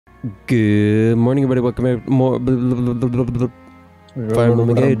Good morning, everybody. Welcome to more Emblem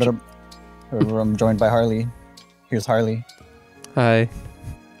Engage. I'm joined by Harley. Here's Harley. Hi.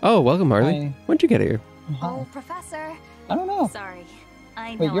 Oh, welcome, Harley. Hi. When'd you get here? Oh, Professor. I don't know. Sorry.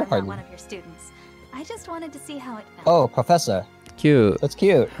 I Wait, know you're I'm Harley. not one of your students. I just wanted to see how it felt. Oh, Professor. Cute. That's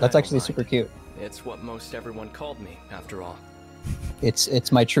cute. That's I actually don't super mind. cute. It's what most everyone called me, after all.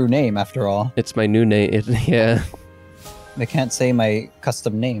 It's my true name, after all. It's my new name. Yeah. They can't say my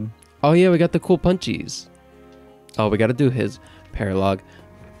custom name. Oh, yeah, we got the cool punchies. Oh, we got to do his paralog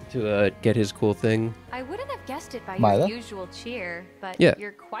to get his cool thing. I wouldn't have guessed it by Mila? your usual cheer, but Yeah.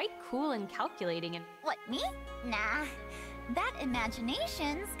 you're quite cool and calculating and What, me? Nah. That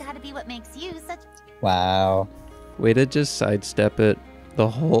imagination's gotta be what makes you such... Wow. Way to just sidestep it the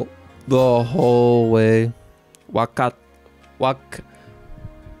whole way. Wakat. Wak.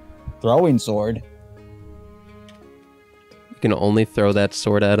 Throwing sword. You can only throw that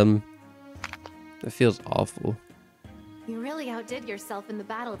sword at him. It feels awful. you really outdid yourself in the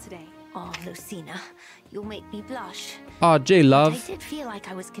battle today. Oh, Lucina, you'll make me blush. Oh, J I Love. did feel like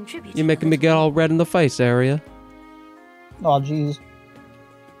I was contributing. You're making me get all red in the face area. Oh, jeez.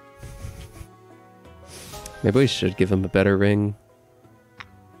 Maybe we should give him a better ring.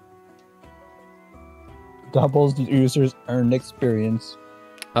 Doubles users earned experience.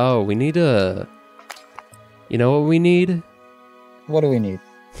 Oh, we need a... You know what we need? What do we need?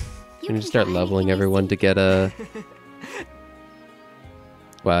 We need to start leveling everyone to get a...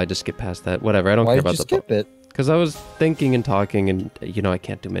 Well, I just skipped past that. Whatever, I don't Why care did you about the... skip it? Because I was thinking and talking and, you know, I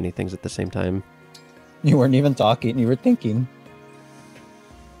can't do many things at the same time. You weren't even talking, you were thinking.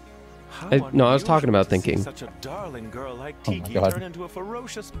 No, I was talking about thinking. Such a darling girl like Oh my Tiki God. turn into a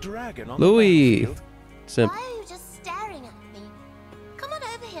ferocious dragon on Louis! the battlefield. Simp. Why are you just staring at me? Come on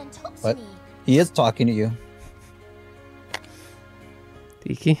over here and talk What? to me. He is talking to you.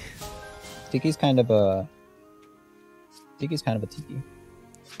 Tiki? Tiki's kind of a... Tiki's kind of a Tiki.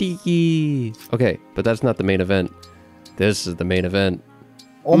 Tiki! Okay, but that's not the main event. This is the main event.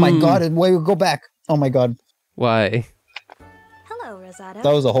 Oh my Mm. god, wait, go back. Oh my god. Why? Hello, Rosado.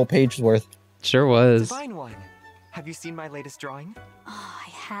 That was a whole page's worth. Sure was. Divine one, have you seen my latest drawing? Oh, I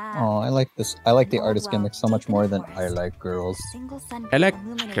have. Oh, I like this. I like the Oh, artist well, gimmick so much deep in more the than I forest. like girls. Single sun I like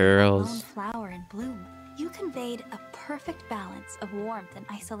illuminated girls. a lone flower in bloom. You conveyed a perfect balance of warmth and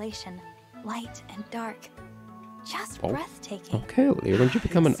isolation, light and dark. Just Oh. breathtaking. Okay, Leah, when did you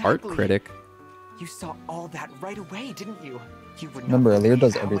become an art Exactly. critic? You saw all that right away, didn't you? You would not Remember, Lear believe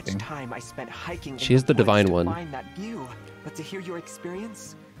does how everything. much time I spent hiking. She in is the woods divine to one. Find that view, but to hear your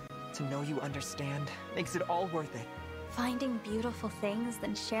experience, to know you understand, makes it all worth it. Finding beautiful things,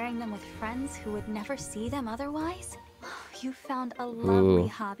 then sharing them with friends who would never see them otherwise? You found a lovely Ooh.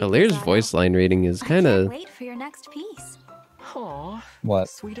 hobby. Lear's Rosado. voice line reading is I kind can't of... wait for your next piece. Aw, What?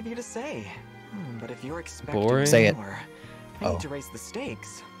 sweet of you to say. But if you're expecting Boring? Say it. more, I Oh. need to raise the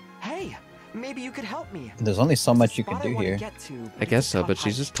stakes. Hey, maybe you could help me. There's only so There's a much you can spot I do wanna here. get to, but I it's guess a so, tough but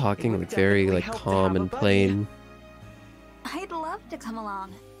she's hike. just It talking would like very definitely like help to calm have a and buddy. plain. I'd love to come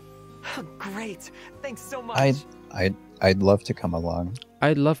along. Great, thanks so much. I'd love to come along.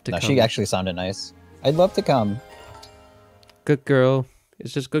 I'd love to No, come. she actually sounded nice. I'd love to come. Good girl.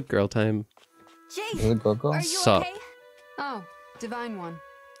 It's just good girl time. Is Jay, it go girl? are you Sup? okay? Oh, divine one.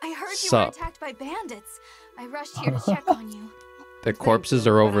 I heard you Sup? were attacked by bandits. I rushed here to check on you. The corpses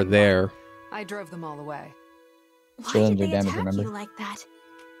are over there. I drove them all away. Why Still did didn't do they damage, attack remember? you like that?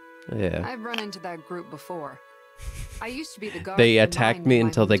 Yeah. I've run into that group before. I used to be the guard. They for the attacked mine me when I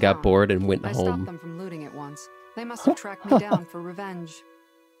until they moved got down. bored and went I stopped home. them from looting it once. They must have tracked me down for revenge.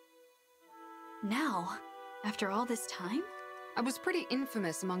 Now, after all this time? I was pretty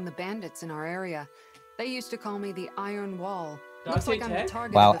infamous among the bandits in our area. They used to call me the Iron Wall. Looks like I'm the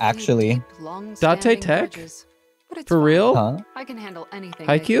target Wow, of a few actually. deep, long-standing Tech? grudges. But it's For fine. real? Huh? I can handle anything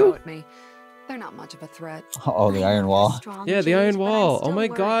Haikyuu? they throw at me. They're not much of a threat. Oh, the I know Iron you're Wall. strong, Yeah, the Jade, Iron but I'm Wall. Oh still my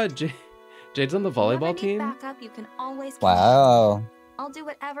worried. god. Jade's on the Whoever volleyball needs team? backup, you can always count. Wow. I'll do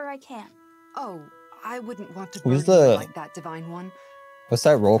whatever I can. Oh, I wouldn't want to Who's burden you the- like that, Divine One. What's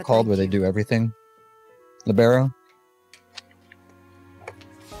that role But called thank where they you. do everything? Libero?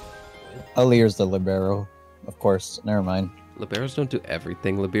 Alir's the libero. Of course. Never mind. Liberos don't do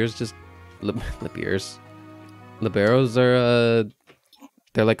everything. Liberos just... Liberos. Liberos are,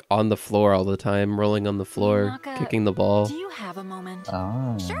 they're like on the floor all the time, rolling on the floor, Naka, kicking the ball. Do you have a moment?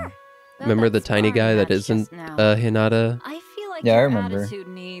 Ah. Sure. Remember the tiny guy that isn't Hinata? I feel like Yeah, I your remember. attitude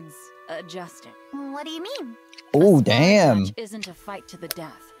needs adjusting. What do you mean? Oh, A sparring damn. match isn't a fight to the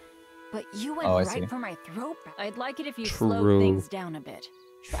death. But you went Oh, I right see. for my throat. I'd like it if you True. slowed things down a bit.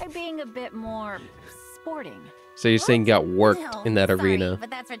 Try being a bit more sporting. So you're saying you got worked No, in that sorry, arena. but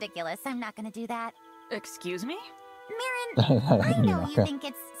that's ridiculous. I'm not gonna do that. Excuse me? Mirren, I know you Yunaka. think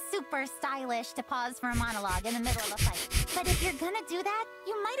it's super stylish to pause for a monologue in the middle of a fight. But if you're gonna do that,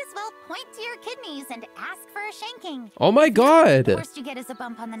 you might as well point to your kidneys and ask for a shanking. Oh my The god! worst you get is a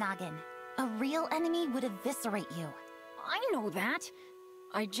bump on the noggin. A real enemy would eviscerate you. I know that.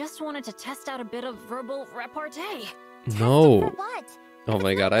 I just wanted to test out a bit of verbal repartee. For No. what? Oh If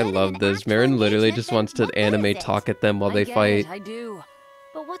my it's god, not I good in love an this. actual Marin literally engagement, just then wants to what good anime is it? talk at them while I they get fight. it, I do.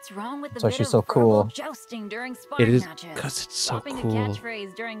 But what's wrong with the So bit she's of so verbal cool. jousting during sparring It is matches? because it's so Dropping a cool.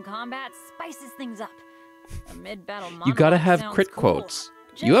 catchphrase during combat spices things up. A mid-battle You gotta monologue have sounds crit cool. quotes.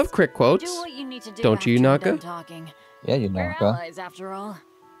 You have Just crit quotes. Do what you need to do Don't you, after I'm Naka? done talking. Yeah, We're Yunaka. allies after all.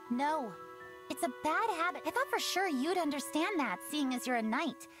 No. It's a bad habit. I thought for sure you'd understand that, seeing as you're a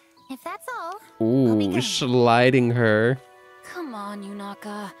knight. If that's all, I'll be Ooh, game. sliding her. Come on,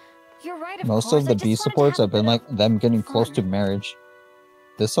 Yunaka. You're right, of Most course. of I the just B wanted to supports have a have been bit like of them getting close to fun. marriage.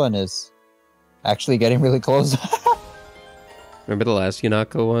 This one is actually getting really close. Remember the last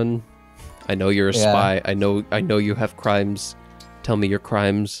Yunaka one? I know you're a Yeah. spy. I know you have crimes. Tell me your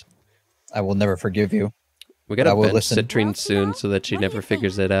crimes. I will never forgive you. We But I gotta will bench listen. Citrine Well, soon Tino, so that she what do never you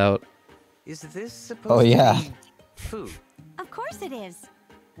figures think? it out. Is this supposed Oh, yeah. to be food? of course it is.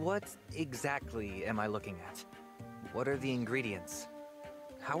 What exactly am I looking at? What are the ingredients?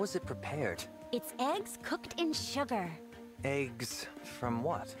 How is it prepared? It's eggs cooked in sugar. Eggs from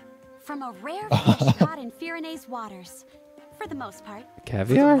what? From a rare fish caught in Firene's waters. For the most part. For the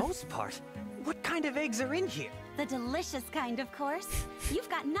Caviar? most part. What kind of eggs are in here? The delicious kind, of course. You've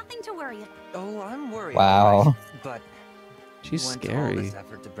got nothing to worry about. Oh, I'm worried. Wow. alright, But She's you went to all scary. this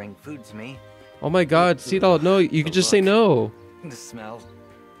effort to bring food to me. Oh my god, Seedall, no, you could just say no. The smell.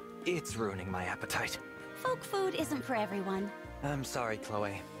 It's ruining my appetite. Folk food isn't for everyone. I'm sorry,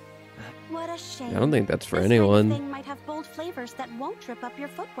 Chloe. What a shame. I don't think that's for This kind of anyone. thing might have bold flavors that won't trip up your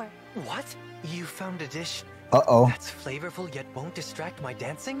footwork. What? You found a dish Uh-oh. that's flavorful yet won't distract my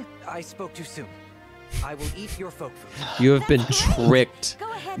dancing? I spoke too soon. I will eat your folk food. You have been That's right. tricked.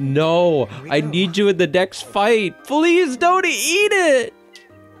 Go ahead. No, Here we I go. need you in the next fight. Please don't eat it.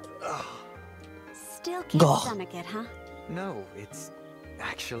 Still can't Gah. stomach it, huh? No, it's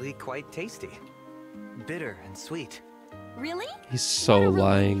actually quite tasty. Bitter and sweet. Really? He's so What a relief.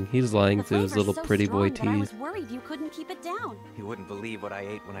 lying. He's lying The through his flavor's little so pretty boy strong that I was teeth. worried you couldn't keep it down. You wouldn't believe what I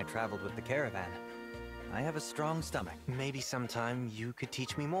ate when I traveled with the caravan. I have a strong stomach. Maybe sometime you could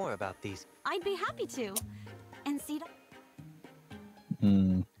teach me more about these. I'd be happy to. And see,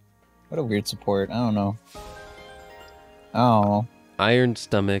 What a weird support. I don't know. Oh. Iron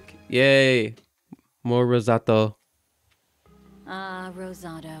stomach. Yay. More risotto. Ah,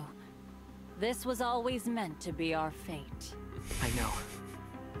 Rosado. This was always meant to be our fate. I know.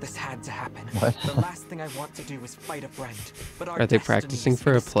 This had to happen. What? The last thing I want to do is fight a friend. But our Are they destiny practicing is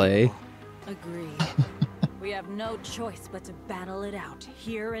for a play? inescapable. Agreed. We have no choice but to battle it out,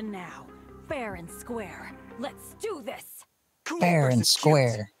 here and now. Fair and square. Let's do this! Cool Fair and versus cute.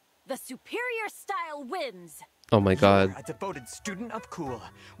 square. The superior style wins! Oh my god. You're a devoted student of cool,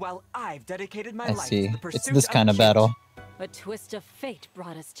 while I've dedicated my I life see. to the pursuit It's this kind of cute. battle. A twist of fate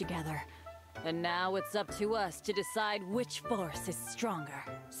brought us together. And now it's up to us to decide which force is stronger.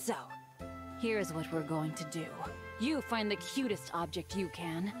 So, here's what we're going to do. You find the cutest object you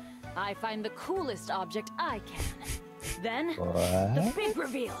can. I find the coolest object I can. Then, the What? big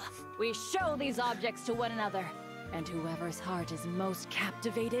reveal. We show these objects to one another. And whoever's heart is most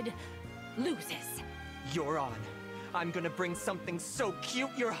captivated, loses. You're on. I'm gonna bring something so cute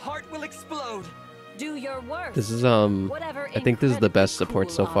your heart will explode. Do your worst. This is Whatever I think this is the best support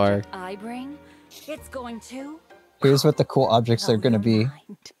incredibly so cool far. object I bring, it's going to Here's what the cool objects are blow gonna your be.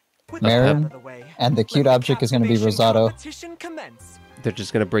 mind. With Marin, that out of the way, and the cute let object is gonna be captivation Rosado. competition commence. They're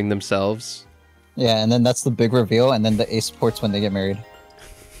just gonna bring themselves. Yeah, and then that's the big reveal, and then the ace supports when they get married.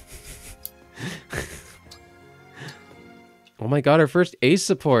 Oh my god, our first ace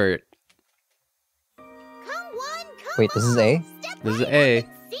support. come one, come Wait, this is A? on, step This is right A. up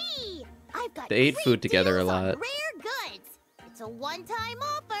and see. I've got They ate great food together a deals on lot. Rare goods. It's a one-time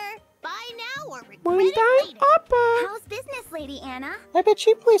offer. Buy now or regret One it time later. upper. How's business, Lady Anna? I bet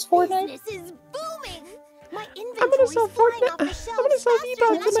she plays Fortnite. Business is booming. My gonna inventory's sell flying Fortnite- off the I'm shelves gonna sell faster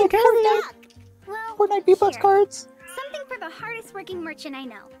V-Bucks than in I my can carrier. stock. Well, Fortnite V-Bucks here. cards. Something for the hardest working merchant I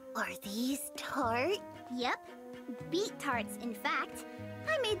know. Are these tart? Yep. Beet tarts, in fact.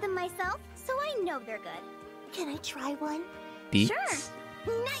 I made them myself, so I know they're good. Can I try one? Beats?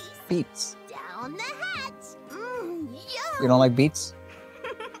 Sure. Nice. Beats. Down the hatch. Yum. You don't like beats?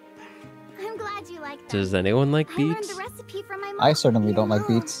 I'm glad you like them. Does anyone like I learned beats? the recipe from my mom. I certainly don't like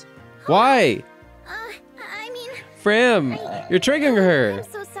beats. Why? I mean, Fram, you're triggering her.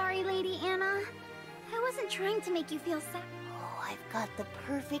 I'm so sorry, Lady Anna. I wasn't trying to make you feel sad. Oh, I've got the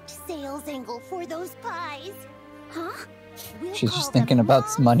perfect sales angle for those pies. Huh? We'll She's call just thinking them about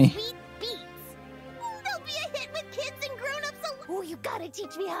Mom money. Sweet Beets. They'll be a hit with kids and grown-ups alike. Oh, you gotta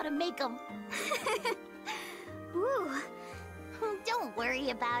teach me how to make them. Ooh. Don't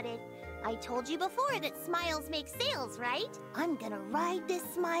worry about it. I told you before that smiles make sales, right? I'm gonna ride this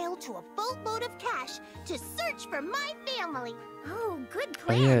smile to a boatload of cash to search for my family. Oh, good Oh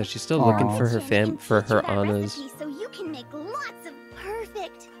plan. yeah, she's still Aw. looking for her And for teach you her that Annas. recipe so you can make lots of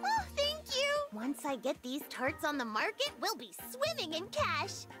perfect. Oh, thank you. Once I get these tarts on the market, we'll be swimming in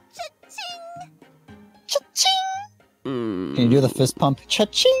cash. Cha-ching! Cha-ching! Mm. Can you do the fist pump?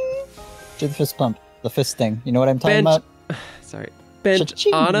 Cha-ching! Do the fist pump. The fist thing. You know what I'm talking Bench. about? Sorry, bench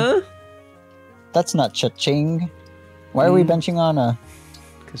Cha-ching. Anna. That's not cha-ching. Why are we benching Anna?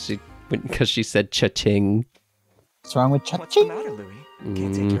 Because she said cha-ching. What's wrong with What's the cha-ching? matter, Louis?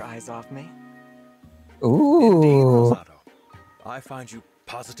 Can't take your eyes off me? Indeed, Ooh. Rosado. I find you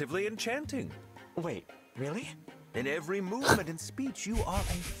positively enchanting. Wait, really? In every movement and speech, you are a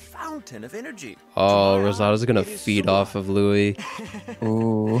fountain of energy. Oh, To my Rosato's eye, gonna it is feed so off of Louis.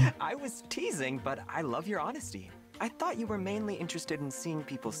 Ooh. I was teasing, but I love your honesty. I thought you were mainly interested in seeing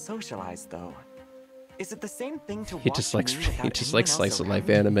people socialize, though. Is it the same thing to He watch just likes me without he just anyone likes else slice of life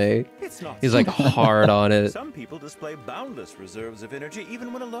around? anime. It's not He's like so. hard on it. Some people display boundless reserves of energy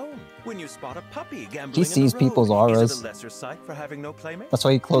even when alone. When you spot a puppy gambling He in sees the road, people's is auras. it a lesser sight for having no playmate? That's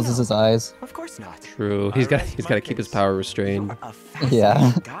why he closes No. his eyes. Of course not. True. He's got to keep his power restrained. You're a fascinating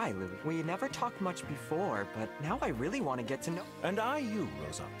Yeah. guy, Louis. We never talked much before, but now I really want to get to know. And I you,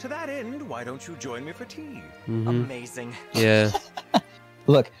 Rosa. To that end, why don't you join me for tea? Mhm. Amazing. Yeah.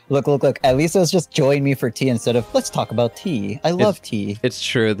 Look. At least it was just join me for tea instead of let's talk about tea. I love tea. It's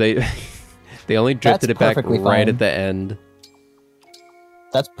true. They they only drifted That's it back perfectly right fine. at the end.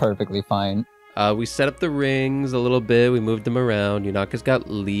 That's perfectly fine. We set up the rings a little bit. We moved them around. Yunaka's got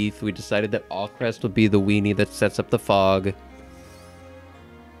Leaf. We decided that Allcrest would be the weenie that sets up the fog.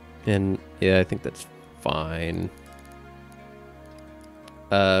 And yeah, I think that's fine.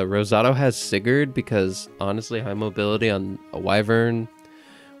 Rosado has Sigurd because honestly, high mobility on a Wyvern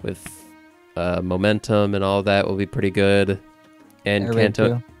with momentum and all that will be pretty good. And Air raid Kanto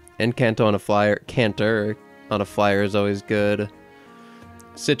too. and Kanto on a flyer. Cantor on a flyer is always good.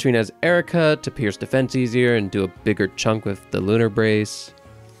 Citrine has Erica to pierce defense easier and do a bigger chunk with the Lunar Brace.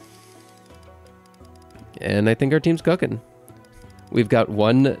 And I think our team's cooking. We've got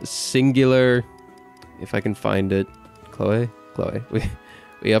one singular, if I can find it, Chloe.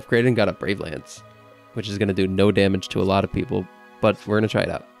 We upgraded and got a Brave Lance, which is going to do no damage to a lot of people, but we're going to try it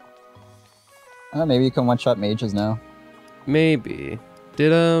out. Maybe you can one-shot mages now. Maybe.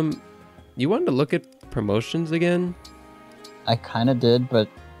 Did, you wanted to look at promotions again? I kind of did, but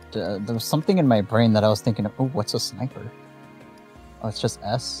there was something in my brain that I was thinking of, oh, what's a sniper? Oh, it's just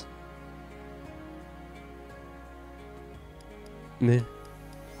S? Meh.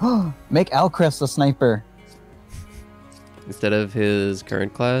 Make Alcrest a sniper! Instead of his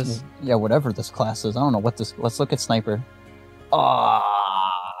current class? Yeah, whatever this class is. I don't know what this... Let's look at sniper. Ah!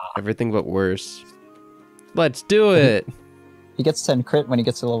 Everything but worse. Let's do it! He gets 10 crit when he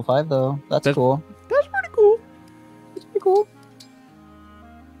gets to level 5, though. That's cool. That's pretty cool. That's pretty cool. I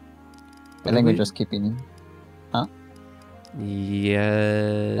What think are we're we- just keeping...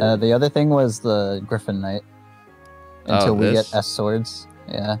 Yeah. the other thing was the Griffin Knight. Until we this? get S swords.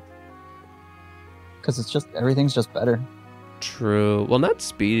 Yeah. Because it's just... Everything's just better. True. Well, not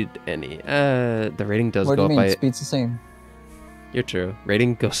speed any. The rating does What do go you up mean? by... Speed's the same. You're true.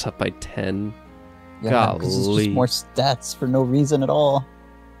 Rating goes up by 10. Yeah, because it's Golly. just more stats for no reason at all.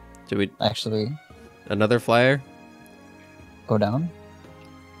 Should we... Actually, Another flyer? go down.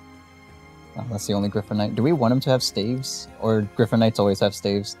 Oh, that's the only Griffin Knight. Do we want him to have staves? Or Griffin Knights always have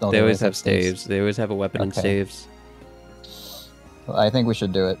staves? No, They always have staves. They always have a weapon and Okay. staves. Well, I think we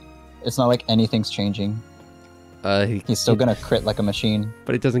should do it. It's not like anything's changing. He's still gonna crit like a machine.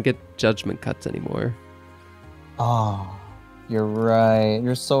 But he doesn't get judgment cuts anymore. Oh, you're right.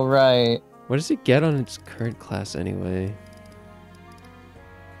 You're so right. What does he get on his current class anyway?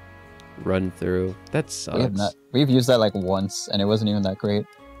 Run through. That sucks. We've used that like once, and it wasn't even that great.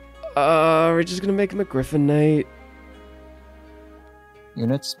 We're just gonna make him a Griffin Knight.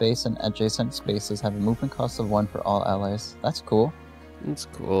 Unit space and adjacent spaces have a movement cost of 1 for all allies. That's cool. It's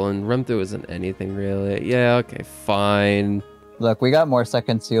cool, and run through isn't anything really. Yeah, okay, fine. Look, we got more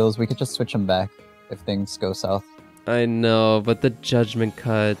second seals. We could just switch them back if things go south. I know, but the judgment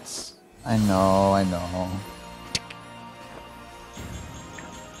cuts. I know.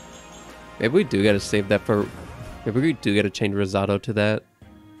 Maybe we do gotta save that for Maybe we do get to change Rosado to that.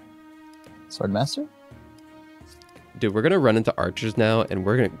 Swordmaster? Dude, we're gonna run into archers now, and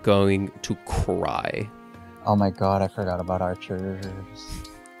we're going to cry. Oh my god, I forgot about archers.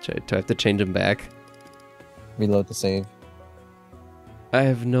 Do I have to change them back? Reload the save. I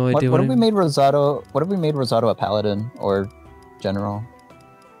have no idea. What if we made Rosado? What if we made Rosado a paladin or general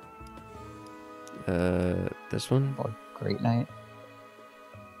This one? or great knight?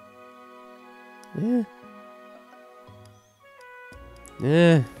 Yeah.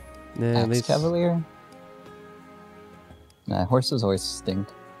 Yeah. Nah, at Axe least... cavalier? Nah, horses always stink.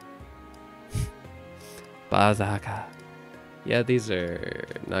 Bazaka. Yeah, these are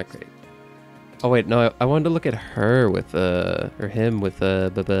not great. Oh wait, no, I wanted to look at her with or him with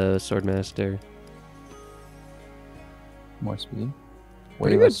Swordmaster. More speed.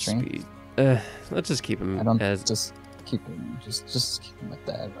 Pretty Way good less strength. speed. Let's just keep him I don't as just keep him just keep him like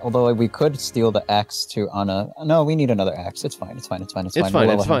that. Although we could steal the axe to Anna. No, we need another axe. It's fine. It's fine. It's fine. It's fine. It's fine.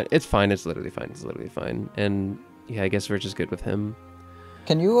 We'll It's allow fine. him. It's fine. It's literally fine. It's literally fine. And yeah, I guess we're just good with him.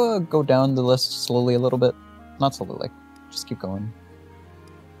 Can you go down the list slowly a little bit? Not slowly, like just keep going.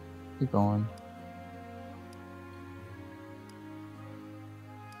 Keep going.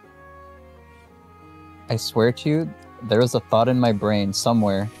 I swear to you, there was a thought in my brain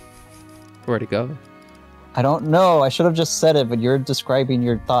somewhere. Where'd it go? I don't know. I should have just said it, but you're describing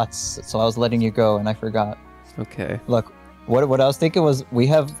your thoughts, so I was letting you go, and I forgot. Okay. Look, what I was thinking was we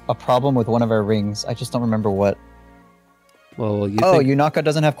have a problem with one of our rings. I just don't remember what. Well, you Oh, think... Yunaka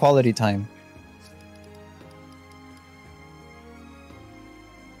doesn't have quality time.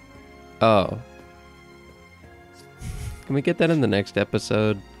 Oh. Can we get that in the next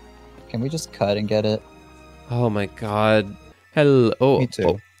episode? Can we just cut and get it? Oh my god. Hello. Oh, Me too.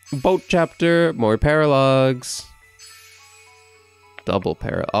 oh. Boat chapter, more paralogs. Double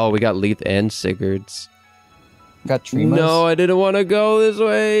para. Oh, we got Leith and Sigurd's. Got Trimas. No, I didn't want to go this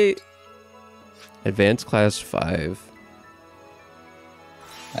way. Advanced class 5.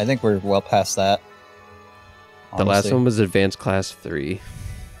 I think we're well past that. The last honestly. one was advanced class 3.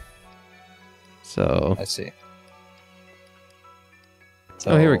 So. I see.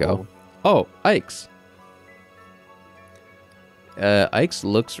 Oh, here we go. Oh, Ikes. Ikes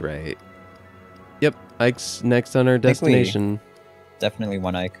looks right. Yep, Ikes next on our think we- destination. Definitely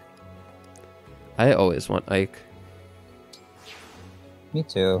one Ike. I always want Ike. Me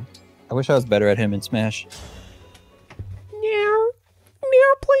too. I wish I was better at him in Smash.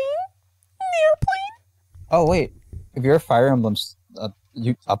 Oh wait, if you're a Fire Emblem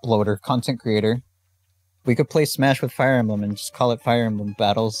uploader, content creator, we could play Smash with Fire Emblem and just call it Fire Emblem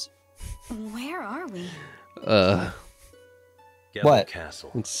Battles. Where are we? Gebel What?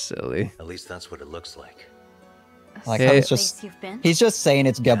 Castle. It's silly. At least that's what it looks like. Like Hey. how it's Place just you've been? he's just saying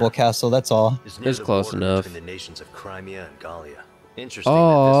it's Gebel Castle. That's all. It's near It's the close border enough. between the nations of Crimea and Gallia. Interesting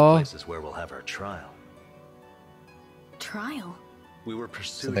Aw. that this place is where we'll have our trial. Trial. We were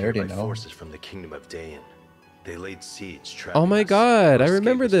pursued they here already by know. forces from the kingdom of Dayan. They laid siege, Oh trapping my us. god, Our I escape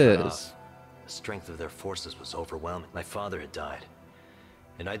remember was cut this. off. The strength of their forces was overwhelming. My father had died,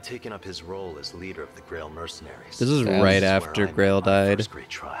 and I'd taken up his role as leader of the Grail mercenaries. This is Yeah, right This is after where I met Grail my died. first great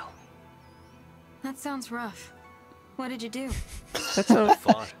trial. That sounds rough. What did you do? That's I not,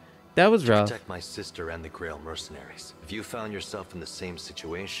 fought that was to rough. protect my sister and the Grail mercenaries. If you found yourself in the same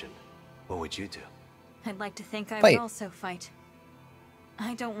situation, what would you do? I'd like to think I Fight. would also fight.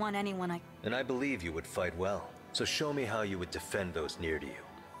 I don't want anyone I... And I believe you would fight well. So show me how you would defend those near to you.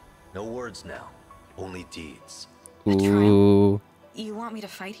 No words now, only deeds. Ooh. You want me to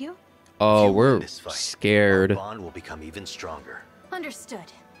fight you? If Oh, you win we're this fight, scared. Our bond will become even stronger.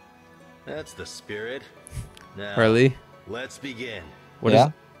 Understood. That's the spirit. Now, Harley, let's begin.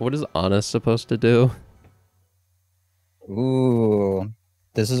 what is Anna supposed to do? Ooh,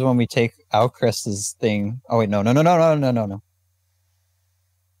 this is when we take Alcrest's thing. Oh wait, no.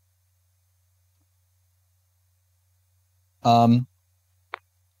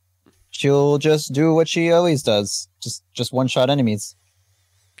 She'll just do what she always does. Just one-shot enemies.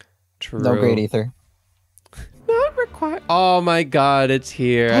 True. No great ether. Not required. Oh my god, it's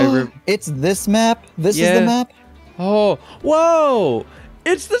here. It's this map? This is Yeah. the map? Oh, whoa!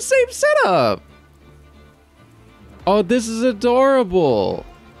 It's the same setup! Oh, this is adorable!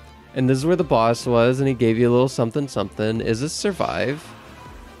 And this is where the boss was, and he gave you a little something something. Is this survive?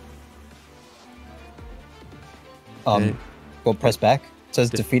 Okay. Go press back. It says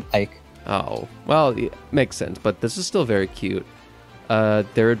defeat Ike. Oh, well, yeah, makes sense, but this is still very cute.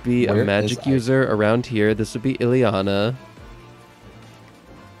 There would be Where a is magic Ike? user around here. This would be Ileana.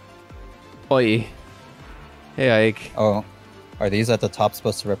 Oi. Hey, Ike. Oh, are these at the top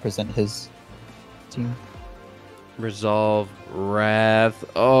supposed to represent his team? Resolve, Wrath.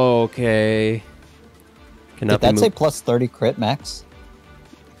 Oh, okay. Did that say plus 30 crit max?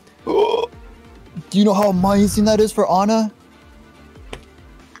 Do you know how amazing that is for Ana?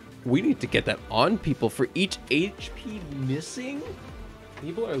 We need to get that on people for each HP missing.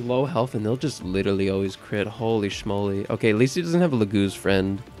 People are low health and they'll just literally always crit. Holy schmoly. Okay, at least he doesn't have a Lagoo's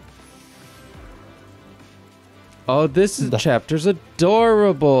friend. Oh, this chapter's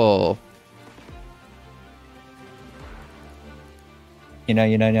adorable. You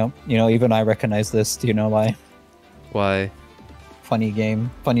know, even I recognize this. Do you know why? Why? Funny game.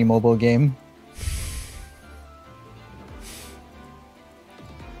 Funny mobile game.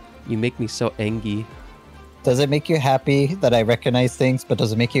 You make me so angry. Does it make you happy that I recognize things, but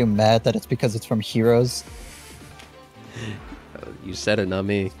does it make you mad that it's because it's from Heroes? You said it, not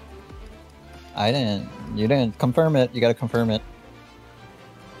me. I didn't. You didn't. Confirm it. You gotta confirm it.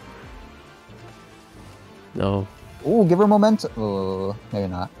 No. Ooh, give her momentum. Oh, maybe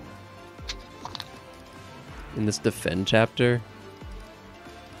not. In this defend chapter.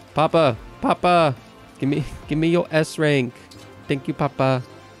 Papa! Papa! Give me your S rank. Thank you, Papa.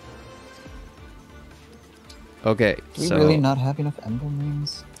 Okay, Do we so really not have enough emblem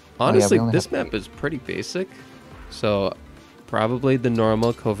rings? honestly, we only this have map 8. is pretty basic. So probably the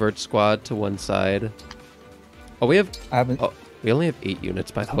normal covert squad to one side. Oh, we only have 8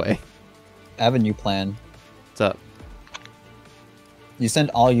 units, by the way. I have a new plan. What's up? You send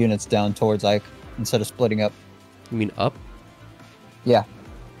all units down towards Ike instead of splitting up. You mean up? Yeah.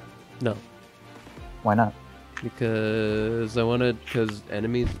 No. Why not? Because because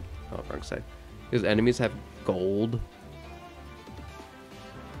enemies... Oh, wrong side. Because enemies have gold.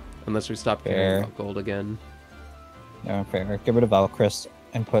 Unless we stop caring about gold again. No, fair. Get rid of Valkyrie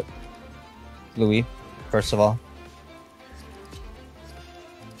and put Louis, first of all.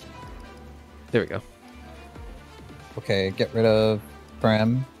 There we go. Okay, get rid of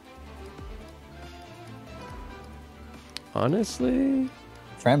Prem. Honestly...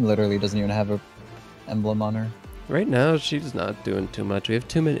 Prem literally doesn't even have a emblem on her. Right now, she's not doing too much. We have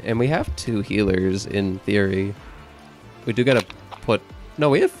too many... And we have 2 healers, in theory. We do gotta put... No,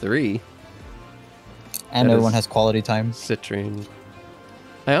 we have 3. And That everyone is has quality time. Citrine.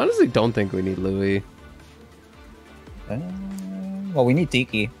 I honestly don't think we need Louis. Well, we need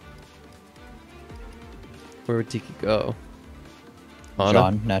Tiki. Where would Tiki go? Ana?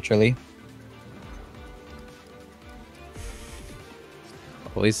 John, naturally.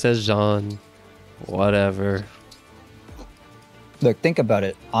 Always says Jean. Whatever. Look, think about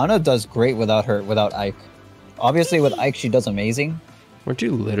it. Ana does great without Ike. Obviously, with Ike, she does amazing. Weren't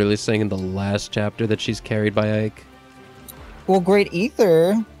you literally saying in the last chapter that she's carried by Ike? Well, great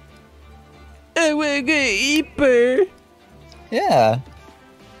ether. I will get Eeper. Yeah.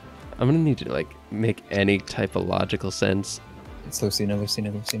 I'm gonna need to, like, make any type of logical sense. It's Lucina. We're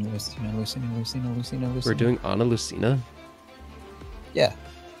doing Ana Lucina? Yeah.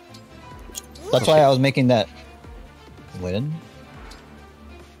 That's why I was making that. Lynn?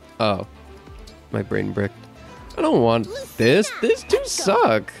 Oh. My brain bricked. I don't want this. This two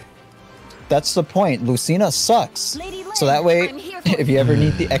suck. That's the point. Lucina sucks. So that way, if you ever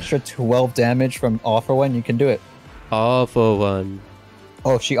need the extra 12 damage from All for One, you can do it. All for One.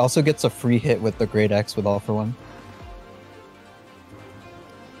 Oh, she also gets a free hit with the Great X with All for One.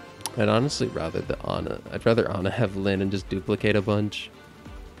 I'd honestly rather the Ana. I'd rather Ana have Lynn and just duplicate a bunch.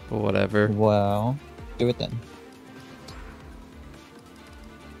 But whatever. Well, do it then.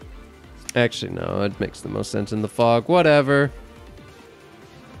 Actually, no. It makes the most sense in the fog. Whatever.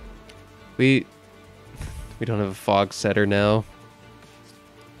 We don't have a fog setter now.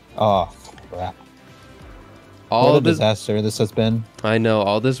 Oh, crap. All what a disaster this has been. I know.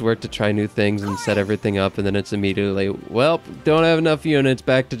 All this work to try new things and set everything up, and then it's immediately, well, don't have enough units.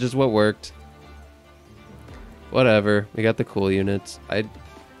 Back to just what worked. Whatever. We got the cool units.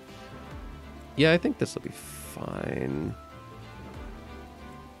 Yeah, I think this will be fine.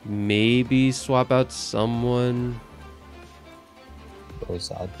 Maybe swap out someone.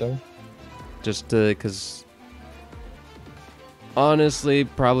 Rosado? Just because... Honestly,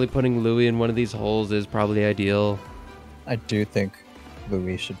 probably putting Louis in one of these holes is probably ideal. I do think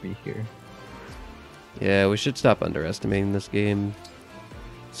Louis should be here. Yeah, we should stop underestimating this game.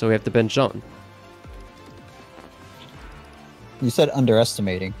 So we have to bench Jean. You said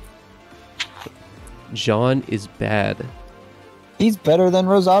underestimating. Jean is bad. He's better than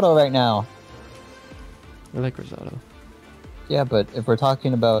Rosado right now. I like Rosado. Yeah, but if we're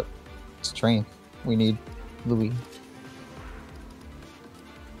talking about strength, we need Louis.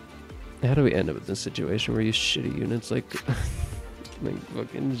 How do we end up in this situation where you shitty units like... My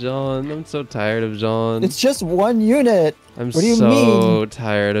fucking Jean. I'm so tired of Jean. It's just one unit. I'm what do you so mean?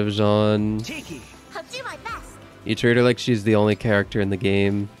 tired of Jean. Tiki! I'll do my best. You treat her like she's the only character in the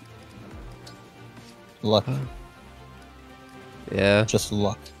game. Luck. Yeah. Just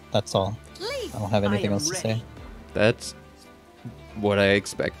luck. That's all. Leaf, I don't have anything I am else to say. ready. That's what I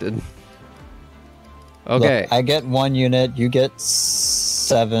expected. Okay. Look, I get 1 unit. You get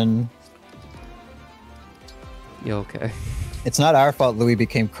 7. You okay? It's not our fault Louis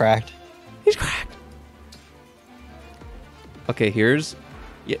became cracked. He's cracked. Okay, here's...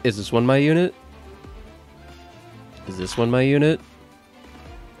 Yeah, is this one my unit? Is this one my unit?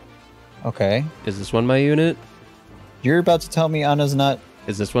 Okay. Is this one my unit? You're about to tell me Anna's not...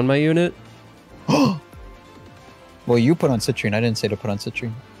 Is this one my unit? Well, you put on Citrine. I didn't say to put on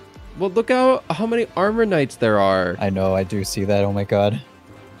Citrine. Well, look how many armor knights there are. I know, I do see that. Oh my god.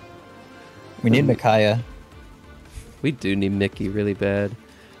 We need Micaiah. We do need Mickey really bad.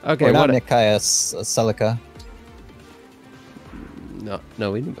 Okay, Or not what? Micaiah, Celica.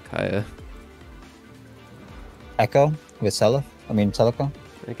 No, we need Micaiah. Echo with Celica.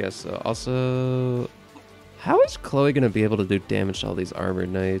 I guess so. Also, how is Chloe gonna be able to do damage to all these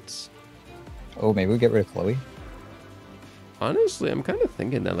armored knights? Oh, maybe we get rid of Chloe. Honestly, I'm kind of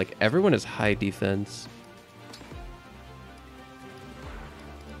thinking that like everyone is high defense.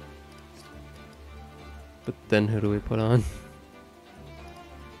 But then who do we put on?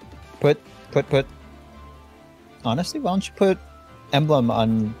 Put. Honestly, why don't you put Emblem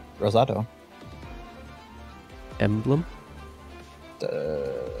on Rosato? Emblem?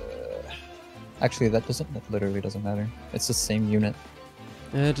 Actually, that literally doesn't matter. It's the same unit.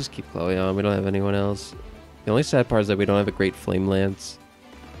 Just keep Chloe on. We don't have anyone else. The only sad part is that we don't have a great flame lance.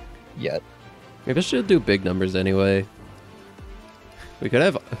 Yet. Maybe she'll do big numbers anyway. We could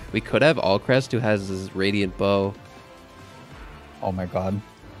have Allcrest, who has his radiant bow. Oh my god.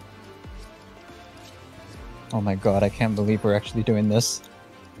 Oh my god, I can't believe we're actually doing this.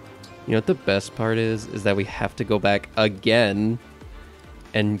 You know what the best part is that we have to go back again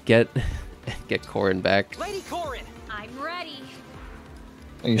and get Corin back. Lady Corin! I'm ready.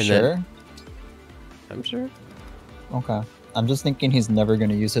 Are you And sure? then- I'm sure. Okay. I'm just thinking he's never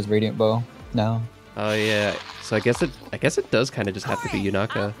gonna use his radiant bow now. Oh yeah. So I guess it does kind of just have to be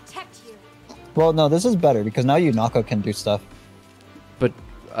Yunaka. I'll protect you. Well, no, this is better because now Yunaka can do stuff. But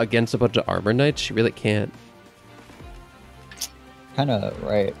against a bunch of armor knights, she really can't. Kinda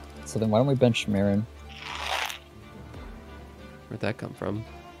right. So then why don't we bench Marin? Where'd that come from?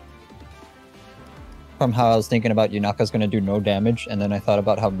 From how I was thinking about Yunaka's gonna do no damage, and then I thought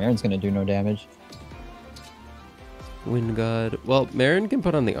about how Marin's gonna do no damage. Wind God. Well, Marin can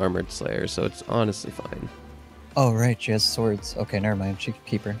put on the Armored Slayer, so it's honestly fine. Oh right, she has swords. Okay, never mind. She can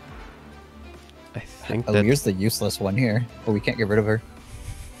keep her. I think Oh, that here's the useless one here, but we can't get rid of her.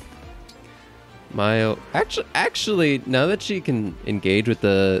 Mayo. Actually, now that she can engage with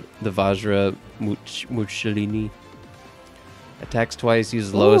the Vajra Mussolini, attacks twice,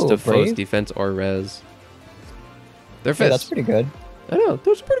 uses lowest Ooh, of foes brave. defense or res. They're Hey, fists. that's pretty good. I know.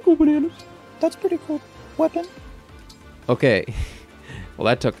 Those are pretty cool bananas. That's pretty cool weapon. Okay. Well,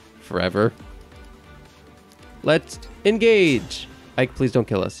 that took forever. Let's engage. Ike, please don't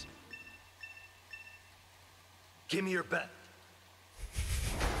kill us. Give me your bet.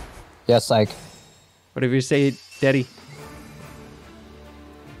 Yes, Ike. Whatever you say, Daddy.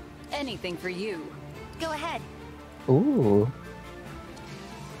 Anything for you. Go ahead. Ooh.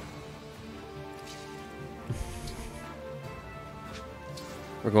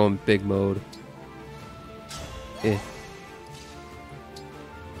 We're going big mode. Eh.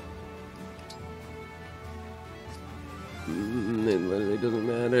 It literally doesn't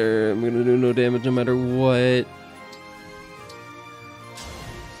matter. I'm gonna do no damage no matter what.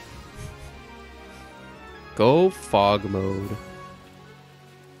 Go fog mode.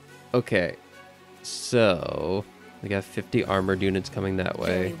 Okay. So, we got 50 armored units coming that way.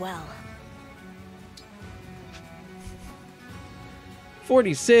 Very well.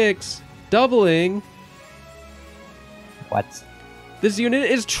 46! Doubling! What? This unit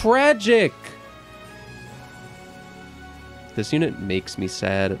is tragic! This unit makes me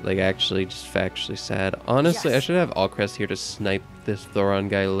sad. Like, actually, just factually sad. Honestly, Yes. I should have Allcrest here to snipe this Thoron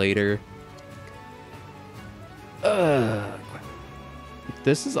guy later.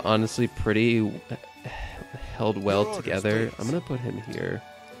 This is honestly pretty held well together. I'm gonna put him here.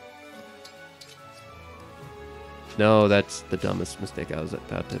 No, that's the dumbest mistake I was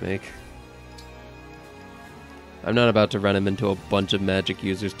about to make. I'm not about to run him into a bunch of magic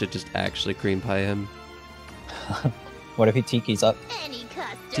users to just actually cream pie him. What if he Tiki's up? Any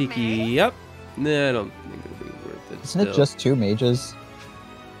customer? Tiki, yep. Nah, I don't think it'll be worth Isn't it just 2 mages?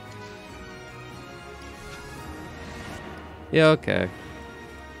 Yeah, okay.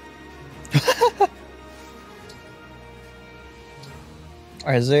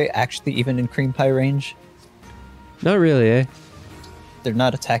 Are they actually even in cream pie range? Not really, eh? They're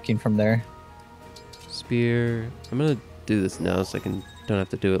not attacking from there. Spear. I'm gonna do this now so I don't have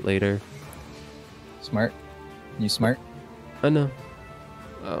to do it later. Smart. You smart? I know.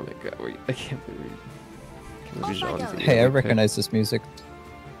 Oh my god, I can't believe Jean's Hey, I recognize this music.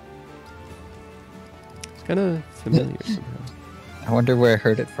 It's kind of familiar somehow. I wonder where I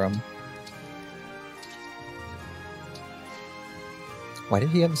heard it from. Why did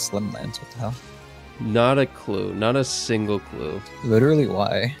he have a slim lance? What the hell? Not a clue. Not a single clue. Literally,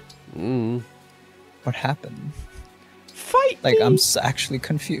 why? Mm. What happened? Fight Like, me! I'm actually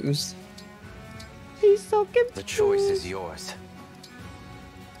confused. He's so confused. The choice is yours.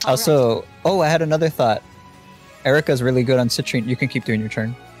 Also, oh, I had another thought. Erica's really good on Citrine. You can keep doing your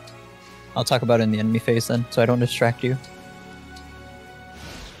turn. I'll talk about it in the enemy phase then, so I don't distract you.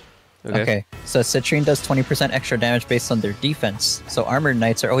 Okay, so Citrine does 20% extra damage based on their defense. So armored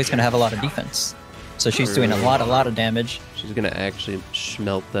knights are always going to have a lot of defense. So she's doing a lot of damage. She's gonna actually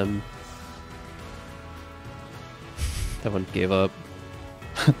smelt them. That one gave up.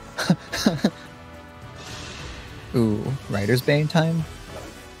 Ooh, Rider's Bane time?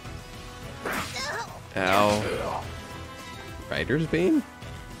 Ow. Rider's Bane?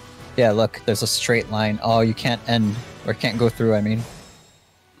 Yeah, look, there's a straight line. Oh, you can't end, or can't go through, I mean.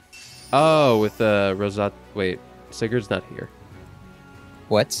 Oh, with Rosat. Wait, Sigurd's not here.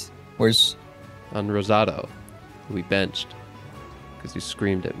 What? Where's... On Rosado, who we benched. Because you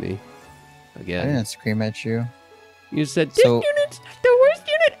screamed at me. I Again. didn't scream at you. You said, this So- unit's the worst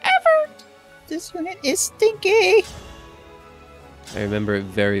unit ever! This unit is stinky! I remember it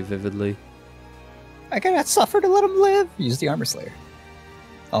very vividly. I gotta suffer to let him live! Use the Armor Slayer.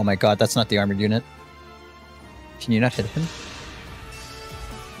 Oh my god, that's not the armored unit. Can you not hit him?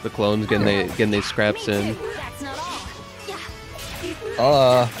 The clones getting they scraps in. That's not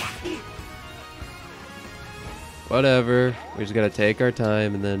all. Whatever. We just gotta take our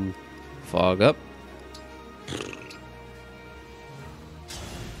time and then fog up.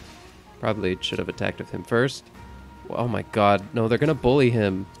 Probably should have attacked with him first. Oh my god. No, they're gonna bully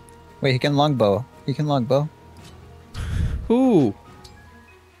him. Wait, he can longbow. He can longbow. Who?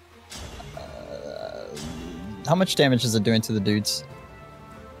 How much damage is it doing to the dudes?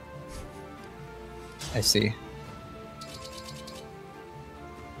 I see.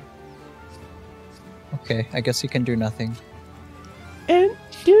 Okay, I guess he can do nothing. And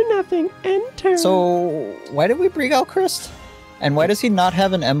do nothing. Enter. So, why did we bring out Christ? And why does he not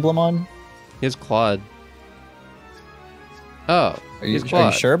have an emblem on? Here's Claude. Oh, Are you, here's are you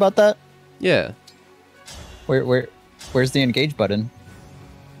Claude. sure about that? Yeah. Where's the engage button?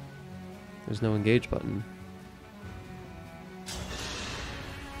 There's no engage button.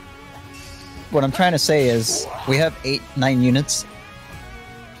 What I'm trying to say is, we have 9 units.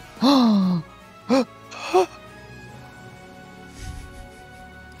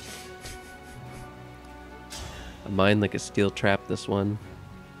 A mind like a steel trap, this one.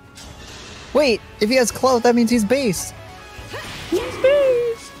 Wait, if he has cloth, that means he's based.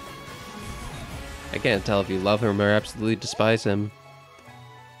 I can't tell if you love him or absolutely despise him.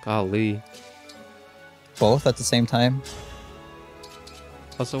 Golly. Both at the same time.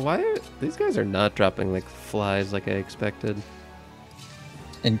 Also, why are these guys are not dropping like flies like I expected?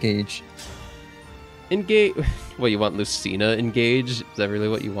 Engage. Engage. What, you want Lucina engage? Is that really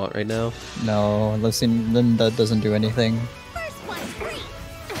what you want right now? No, Linda doesn't do anything. First one's free.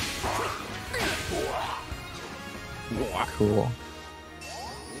 Cool.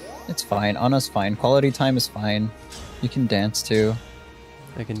 It's fine. Anna's fine. Quality time is fine. You can dance too.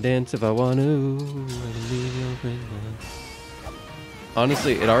 I can dance if I want to. I can leave your brain alone.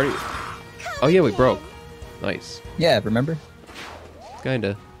 Honestly, it already. Oh yeah, we broke. Nice. Yeah, remember?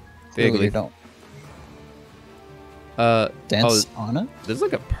 Kinda. Ooh, Vaguely. you don't. Oh, Dance Anna? this is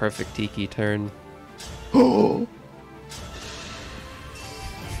like a perfect Tiki turn.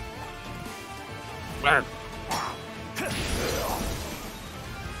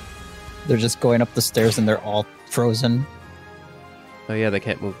 They're just going up the stairs and they're all frozen. Oh yeah, they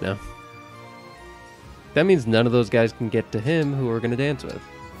can't move now. That means none of those guys can get to him who we're gonna dance with.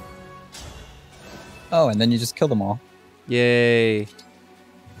 Oh, and then you just kill them all. Yay!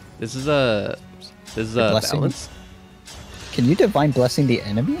 This is a blessing. balance. Can you divine blessing the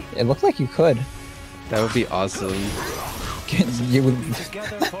enemy? It looked like you could. That would be awesome. You would.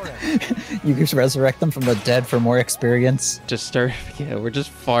 Together forever. You could resurrect them from the dead for more experience. Just start. Yeah, we're just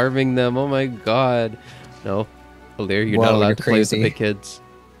farming them. Oh my god. No. Alir, you're Whoa, not allowed you're to play with the crazy. big kids.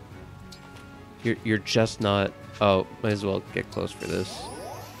 You're just not. Oh, might as well get close for this.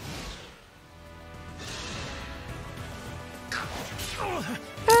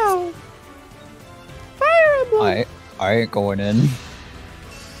 Ow! Fire Emblem! I ain't going in.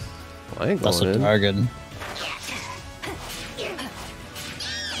 I ain't That's going a in. dragon.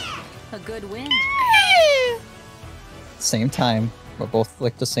 A good win. Same time. We're both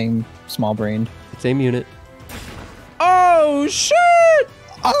like the same small brained. Same unit. Oh shit!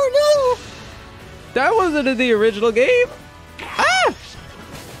 Oh That wasn't in the original game. Ah!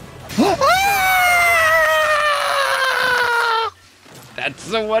 no! That's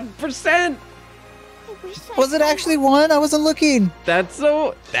a 1%. Was it actually one? I wasn't looking. That's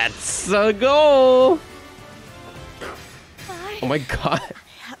a goal. Oh my god.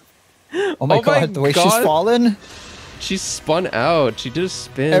 Oh my god, the way she's fallen. She spun out. She did a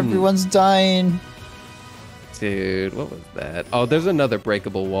spin. Everyone's dying. Dude, what was that? Oh, there's another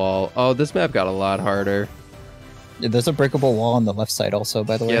breakable wall. Oh, this map got a lot harder. Yeah, there's a breakable wall on the left side also,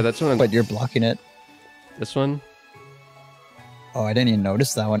 by the way. Yeah, that's what I'm... But you're blocking it. This one? Oh, I didn't even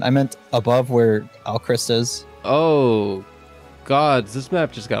notice that one. I meant above where Alchrist is. Oh, gods, this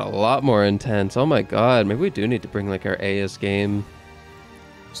map just got a lot more intense. Oh my god, maybe we do need to bring like our AS game.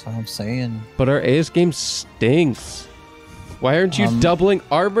 That's what I'm saying. But our AS game stinks. Why aren't you doubling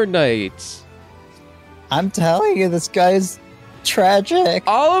Armor Knights? I'm telling you, this guy's tragic.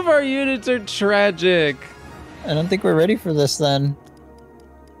 All of our units are tragic. I don't think we're ready for this then.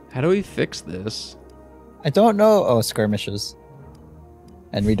 How do we fix this? I don't know. Oh, skirmishes.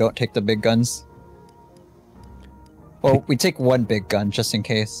 And we don't take the big guns. Well, we take one big gun just in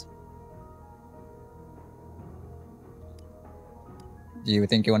case. Do you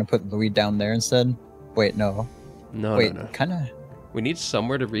think you want to put Louis down there instead? Wait, no. No, Wait, no. kind of. We need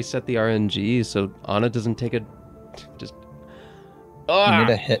somewhere to reset the RNG so Anna doesn't take a... Just... You need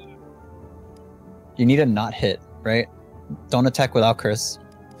a hit. You need a not hit, right? Don't attack without Chris.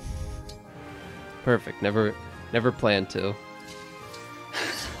 Perfect. Never planned to.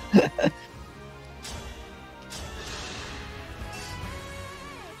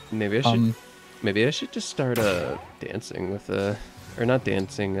 Maybe I should just start dancing with or not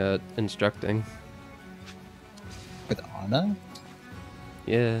dancing, instructing. With Anna?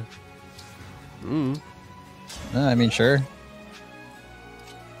 Yeah. I mean, sure.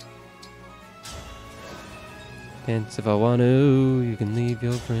 Dance if I want to. You can leave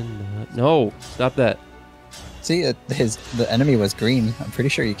your friend. No, stop that. See, the enemy was green. I'm pretty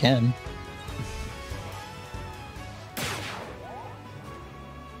sure you can.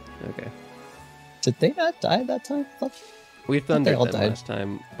 Okay. Did they not die that time? We thundered all them died. last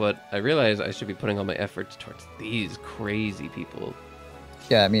time, but I realized I should be putting all my efforts towards these crazy people.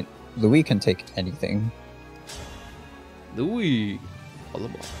 Yeah, I mean, Louis can take anything. Louis.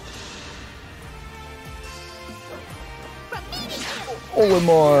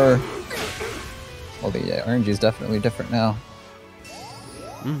 Olimar! Well, the RNG is definitely different now.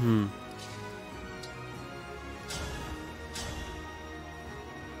 Mm-hmm.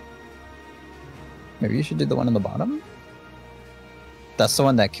 Maybe you should do the one on the bottom? That's the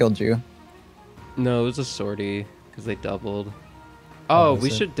one that killed you. No, it was a sortie, because they doubled. Oh, we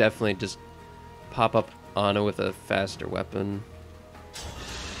should definitely just pop up Anna with a faster weapon.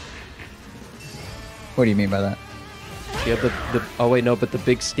 What do you mean by that? Yeah, the oh wait, no, but the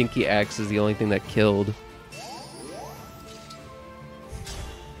big stinky axe is the only thing that killed.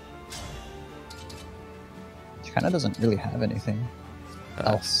 He kind of doesn't really have anything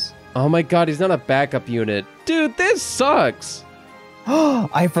else. Oh my god, he's not a backup unit. Dude, this sucks!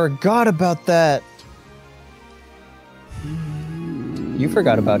 I forgot about that! You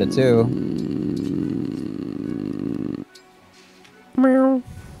forgot about it too. Meow.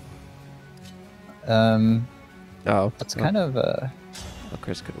 Oh. That's kind of Oh,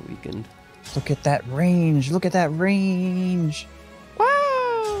 Chris could have weakened. Look at that range! Look at that range!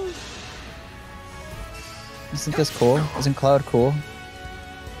 Wow! Isn't this cool? Isn't Cloud cool?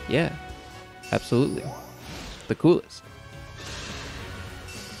 Yeah. Absolutely. The coolest.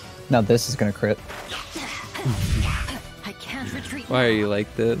 Now this is gonna crit. I can't retreat. Why are you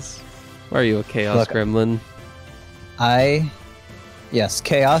like this? Why are you a chaos Look, gremlin? Yes,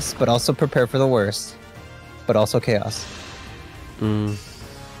 chaos, but also prepare for the worst. But also chaos. Look,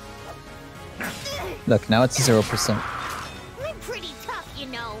 now it's 0%. I'm pretty tough, you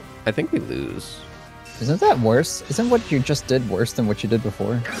know. I think we lose. Isn't that worse? Isn't what you just did worse than what you did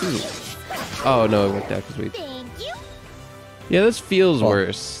before? Oh no, it worked out because we... Thank you. Yeah, this feels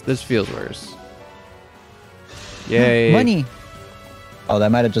worse. This feels worse. Yay. Money! Oh,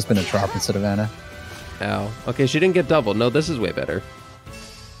 that might have just been a drop instead of Anna. Ow. Okay, she didn't get double. No, this is way better.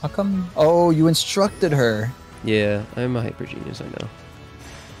 How come? Oh, you instructed her. Yeah, I'm a hyper genius, I know.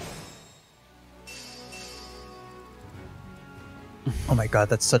 Oh my god,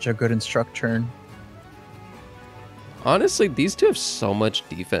 that's such a good instruct turn. Honestly, these two have so much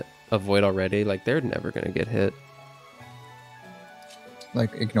defense avoid already. Like, they're never going to get hit.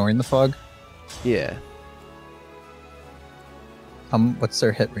 Like, ignoring the fog? Yeah. What's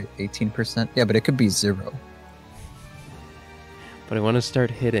their hit rate? 18%? Yeah, but it could be 0. But I want to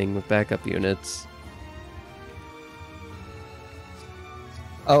start hitting with backup units.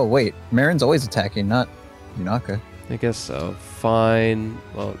 Oh, wait. Marin's always attacking, not Yunaka. I guess so. Fine.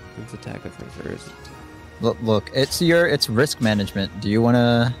 Well, let's attack with her first. Look, it's risk management. Do you want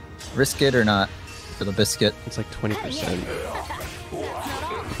to risk it or not for the biscuit? It's like 20%.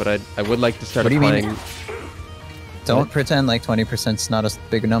 But I would like to start What do you mean? applying... Don't pretend like 20% is not a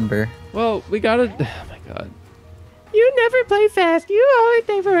big number. Well, we gotta... Oh my god. You never play fast. You always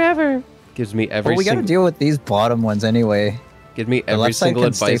play forever. Gives me every Well, we gotta deal with these bottom ones anyway. Give me The every left side single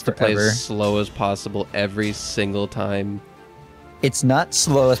can stay advice to play forever. as slow as possible every single time. It's not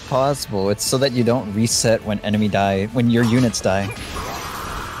slow as possible. It's so that you don't reset when when your units die.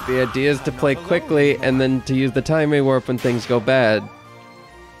 The idea is to play quickly and then to use the time rewarp when things go bad.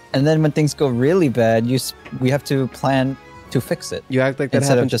 And then when things go really bad, we have to plan to fix it. You act like that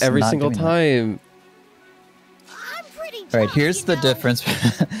Instead of happens just every not single doing that. time. I'm pretty All right, tough, here's you the know. difference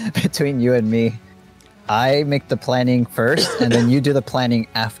between you and me. I make the planning first, and then you do the planning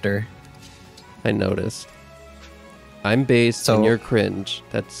after. I noticed. I'm based and So- you're cringe.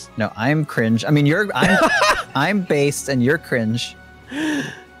 That's No, I'm cringe. I mean, I'm based and you're cringe.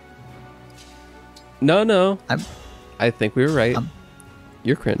 no. I'm- I think we were right.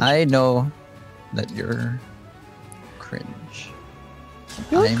 You're cringe. I know that you're cringe.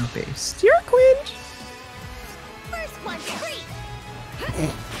 You're- I'm based. You're cringe. First one's free.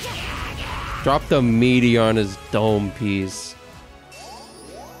 Drop the meteor on his dome piece.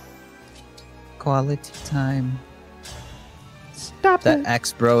 Quality time. Stop That it.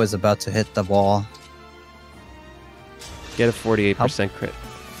 X bro is about to hit the wall. Get a 48% crit.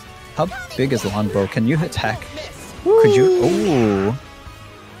 How big is Longbow? Can you attack? Could you? Oh.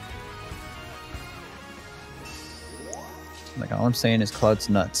 Like, all I'm saying is Cloud's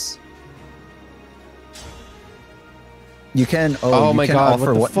nuts. You can. Oh you my can God,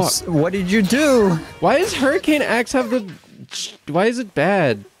 offer what the what? What did you do? Why does Hurricane Axe have the... Why is it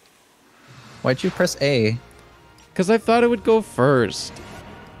bad? Why'd you press A? Because I thought it would go first.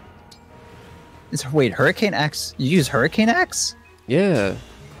 Wait, Hurricane Axe? You use Hurricane Axe? Yeah.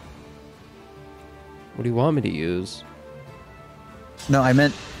 What do you want me to use? No, I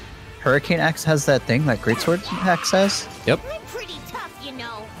meant Hurricane Axe has that thing that Greatsword Axe has. Yep. I'm pretty tough, you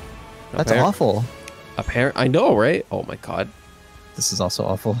know. That's awful. I know, right? Oh my god. This is also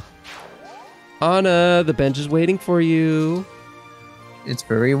awful. Anna, the bench is waiting for you. It's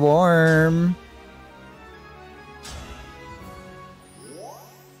very warm.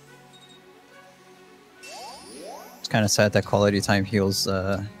 It's kind of sad that quality time heals,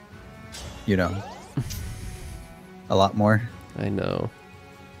 you know, a lot more. I know.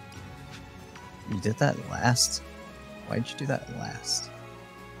 You did that last? Why'd you do that last?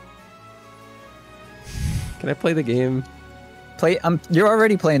 Can I play the game? You're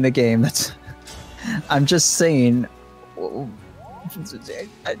already playing the game. That's. I'm just saying.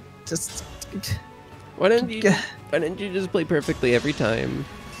 I just. Why didn't you just play perfectly every time?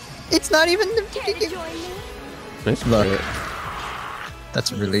 It's not even. Nice Look. crit.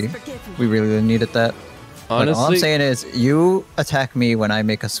 That's really. We really needed that. Like, Honestly, all I'm saying is, you attack me when I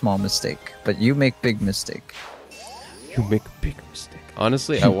make a small mistake, but you make big mistake. you make a big mistake.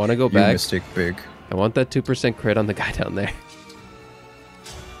 Honestly, I want to go You back. mistake big. I want that 2% crit on the guy down there.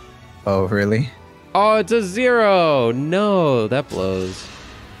 Oh, really? Oh, it's a 0. No, that blows.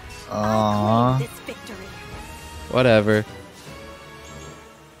 Aww. This victory. Whatever.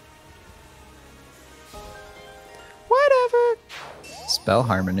 Whatever. Spell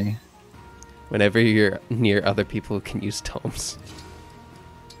harmony. Whenever you're near other people who can use tomes,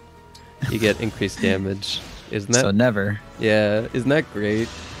 you get increased damage. Isn't that? So never. Yeah, isn't that great?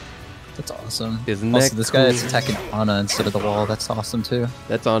 That's awesome. Isn't Also, that this guy is cool? attacking Anna instead of the wall. That's awesome too.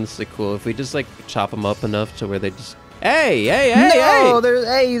 That's honestly cool. If we just like chop them up enough to where they just... Hey! No,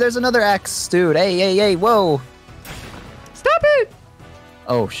 there's another axe, dude. Hey, whoa. Stop it!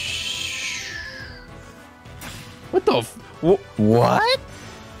 Oh, What the What?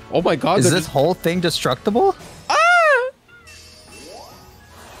 Oh my god. Is they're this just- whole thing destructible? Ah!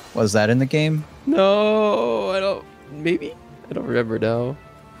 Was that in the game? No, I don't... Maybe? I don't remember now.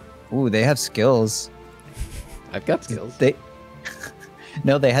 Ooh, they have skills. I've got skills. They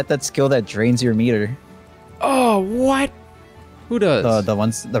no, they had that skill that drains your meter. Oh, what? Who does?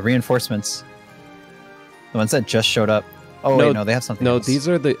 The reinforcements. The ones that just showed up. Oh No, wait, no, they have something. No, else. these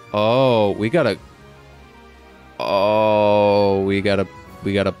are the. Oh, we gotta. Oh, we gotta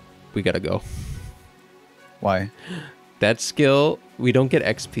go. Why? That skill, we don't get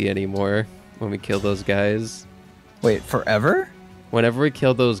XP anymore when we kill those guys. Wait, forever? Whenever we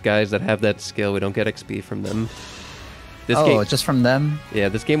kill those guys that have that skill, we don't get XP from them. This Oh, game, just from them? yeah,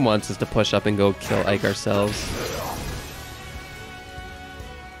 this game wants us to push up and go kill Ike ourselves.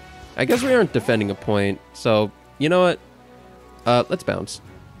 I guess we aren't defending a point, so you know what? Let's bounce.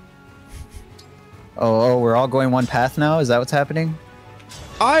 Oh, we're all going one path now? Is that what's happening?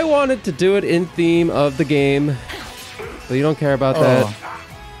 I wanted to do it in theme of the game, but you don't care about that.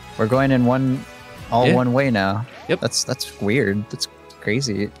 We're going in one way now. Yep. That's weird. That's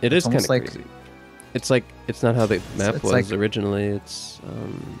crazy. It is kind almost of like crazy. It's like it's not how the map it's was like- originally. It's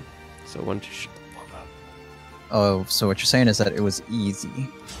so once you Oh, so what you're saying is that it was easy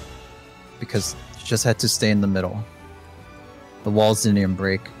because you just had to stay in the middle. The walls didn't even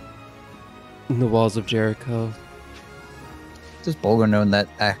break. in the walls of Jericho. Just Bolgo known that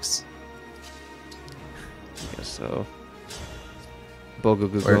axe I guess so. Bogo or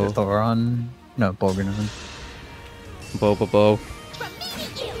Google. Thoron. No, Bolgo known. Bo bo bo.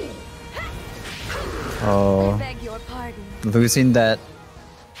 Oh, Beg your pardon. losing that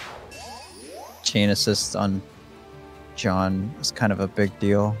chain assist on John was kind of a big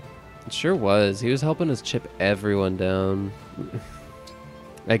deal. It sure was. He was helping us chip everyone down.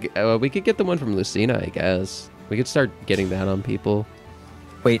 Like we could get the one from Lucina, I guess. We could start getting that on people.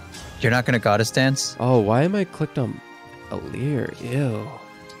 Wait, you're not gonna goddess dance? Oh, why am I clicked on Alir? Ew.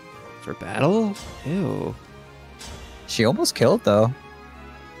 For battle? Ew. She almost killed though,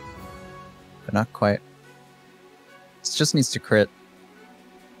 but not quite. It just needs to crit.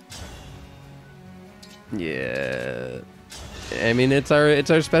 Yeah. I mean, it's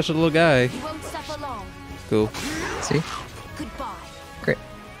our special little guy. You won't suffer long. Cool. See? Goodbye. Crit.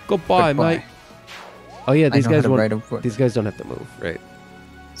 Goodbye, Goodbye. mate. Oh yeah, these I know guys how to ride won't. a- These guys don't have to move, right?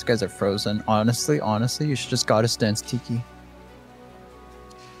 These guys are frozen. Honestly, you should just goddess dance Tiki.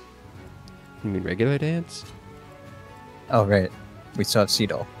 You mean regular dance? Oh right, we still have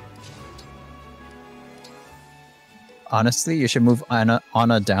Seedol. Honestly, you should move Anna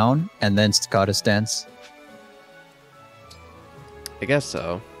down and then goddess dance. I guess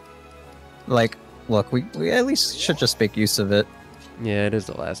so. Like, look, we at least should just make use of it. Yeah, it is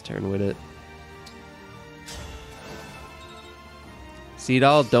the last turn with it.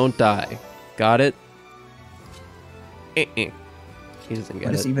 Seedall, don't die. Got it? He doesn't get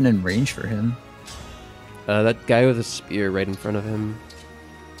What is it. even in range for him? That guy with a spear right in front of him.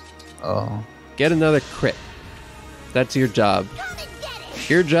 Oh, Get another crit. That's your job.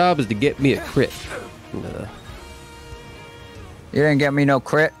 Your job is to get me a crit. you didn't get me no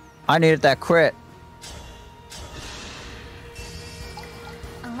crit. I needed that crit.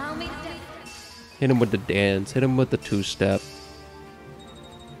 Allow me to Hit him with the dance. Hit him with the two-step.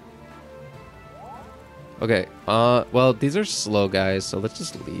 Okay. Well, these are slow guys, so let's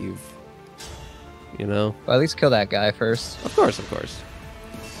just leave. You know? Well, at least kill that guy first. Of course, of course.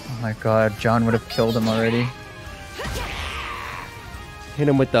 Oh my god, John would have killed him already. Hit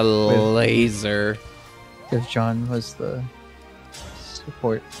him with the laser. If John was the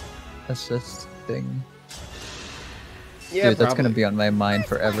support assist thing. Yeah, Dude, that's gonna be on my mind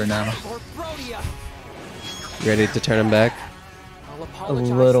forever now. You ready to turn him back? A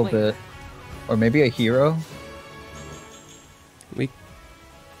little bit. Or maybe a hero?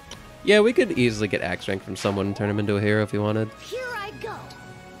 Yeah, we could easily get axe rank from someone and turn him into a hero if we wanted. Here I go.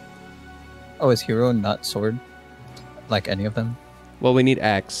 Oh, is hero not sword? Like any of them? Well, we need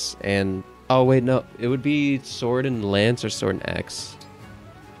axe and... Oh, wait, no. It would be sword and lance or sword and axe.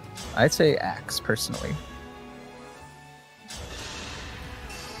 I'd say axe, personally.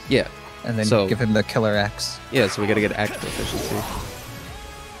 Yeah. And then So- give him the killer axe. Yeah, so we gotta get axe proficiency.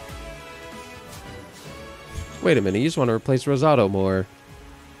 Wait a minute, you just want to replace Rosado more.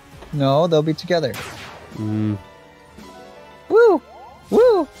 No, they'll be together. Mm. Woo!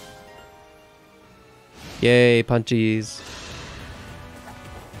 Woo! Yay, punchies.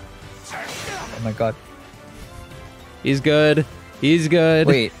 Oh my god. He's good. He's good.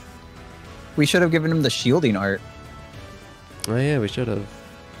 Wait. We should have given him the shielding art. Oh yeah, we should have.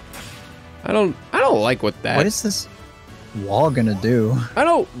 I don't like what that. What is this wall gonna do? I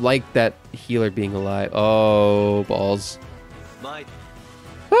don't like that healer being alive. Oh, balls. My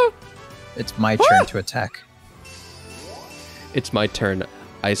It's my turn to attack. It's my turn.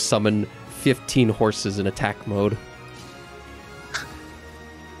 I summon 15 horses in attack mode.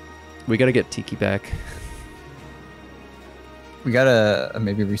 We gotta get Tiki back. We gotta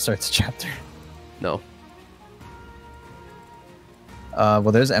maybe restart the chapter. No.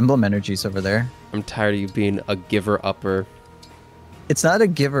 Well, there's Emblem Energies over there. I'm tired of you being a giver-upper. It's not a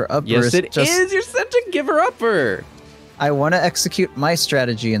giver-upper. Yes, it is! You're such a giver-upper! I want to execute my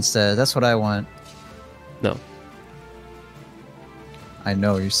strategy instead. That's what I want. No. I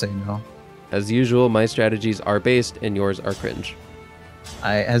know you say no. As usual, my strategies are based and yours are cringe.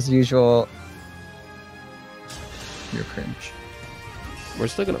 As usual, you're cringe. We're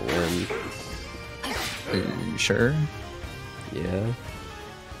still gonna win. Are you sure? Yeah.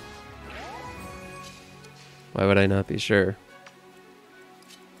 Why would I not be sure?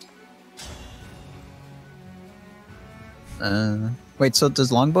 Wait, so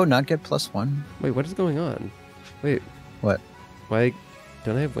does Longbow not get +1? Wait, what is going on? Wait. What? Why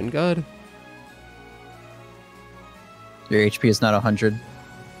don't I have Wind God? Your HP is not 100.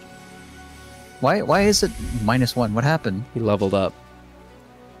 Why is it -1? What happened? He leveled up.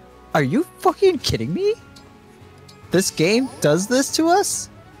 Are you fucking kidding me? This game does this to us?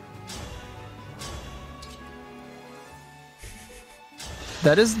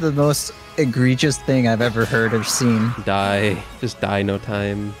 That is the most egregious thing I've ever heard or seen. Die. Just die, no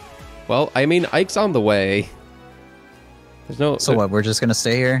time. Well, I mean, Ike's on the way. There's no... So what, we're just gonna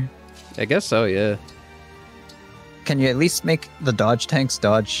stay here? I guess so, yeah. Can you at least make the dodge tanks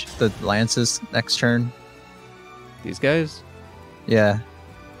dodge the lances next turn? These guys? Yeah.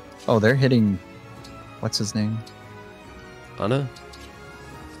 Oh, they're hitting... What's his name? Anna?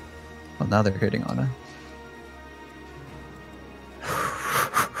 Well, now they're hitting Anna.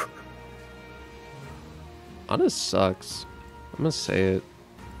 Anna sucks. I'm gonna say it.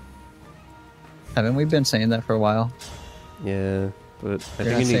 Haven't we been saying that for a while? Yeah, but I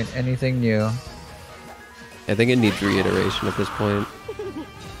You're think not saying anything new. I think it needs reiteration at this point.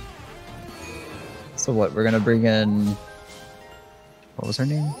 So what, we're gonna bring in... What was her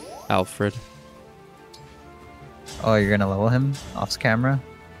name? Alfred. Oh, you're gonna level him off camera?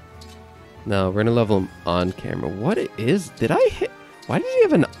 No, we're gonna level him on camera. What is... Did I hit... Why did he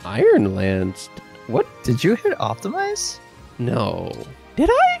have an Iron Lance? What? Did you hit optimize? No. Did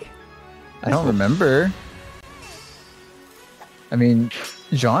I? I don't remember. I mean,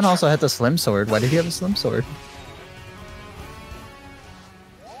 Jean also had the slim sword. Why did he have a slim sword?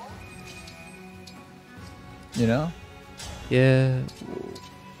 You know? Yeah.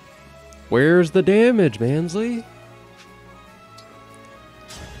 Where's the damage, Mansley?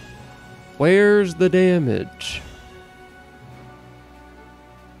 Where's the damage?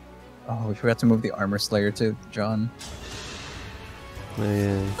 Oh, we forgot to move the armor slayer to John. Oh,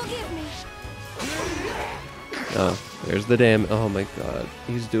 yeah. Oh, there's the damage. Oh my god.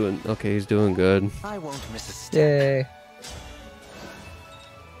 He's doing... Okay, he's doing good. I won't miss a step. Yay.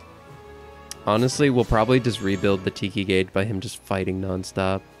 Honestly, we'll probably just rebuild the Tiki Gate by him just fighting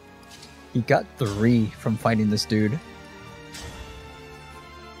nonstop. He got 3 from fighting this dude.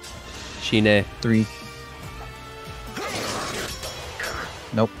 Shine. 3.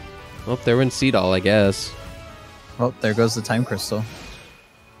 Nope. Well, there went Seedall, I guess. Oh, there goes the time crystal.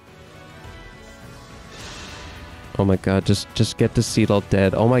 Oh my god, just get to Seedall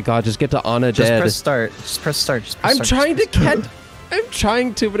dead. Oh my god, just get to Anna Just dead. press start. Just press start. Just press I'm start. trying to catch... I'm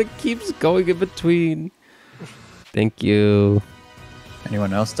trying to, but it keeps going in between. Thank you.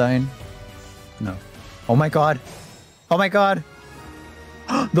 Anyone else dying? No. Oh my god. Oh my god.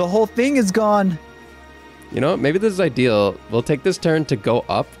 The whole thing is gone. You know what? Maybe this is ideal. We'll take this turn to go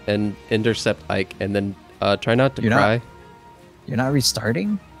up and intercept Ike, and then try not to cry. You're not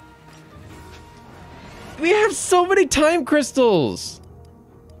restarting? We have so many time crystals!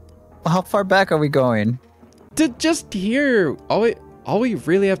 How far back are we going? To just here. All we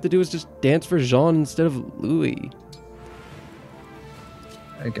really have to do is just dance for Jean instead of Louis.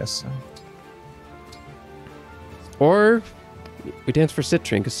 I guess so. Or we dance for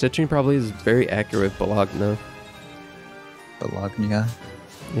Citrine, because Citrine probably is very accurate with Bologna. Bologna.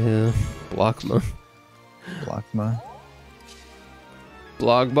 Yeah, Blogma. Blogma.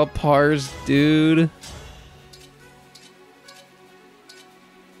 Blogma pars, dude.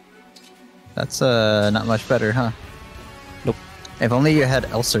 That's not much better, huh? Nope. If only you had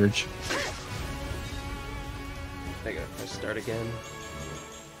El Surge. I gotta press start again.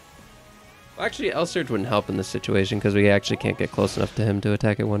 Well, actually, El Surge wouldn't help in this situation because we actually can't get close enough to him to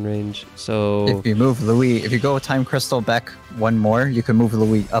attack at one range. So If you move Louis, if you go time crystal back 1 more, you can move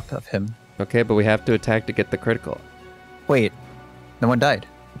Louis up of him. okay, but we have to attack to get the critical. Wait, no one died.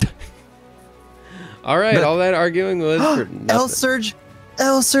 All right, all that arguing was for nothing. El Surge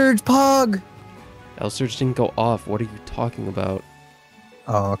L Surge Pog! L Surge didn't go off. What are you talking about?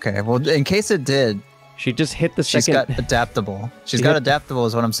 Oh, okay. Well, in case it did, She just hit the she's second. got adaptable. She's She got hit- adaptable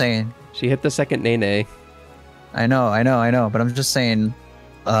is what I'm saying. She hit the second Nene. I know. But I'm just saying,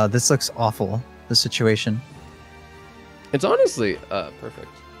 this looks awful, the situation. It's honestly perfect.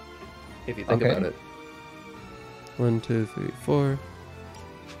 If you think Okay. about it. 1, 2, 3, 4.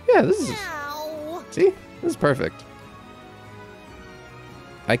 Yeah, this is. Ow. See? This is perfect.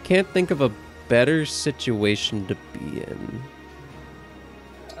 I can't think of a better situation to be in.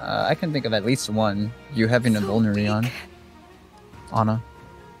 I can think of at least one. You having a vulnerary on. Anna.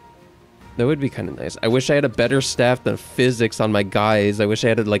 That would be kind of nice. I wish I had a better staff than physics on my guys. I wish I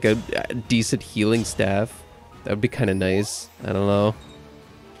had like a decent healing staff. That would be kind of nice. I don't know.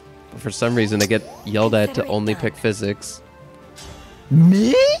 But for some reason, I get yelled at to only pick physics.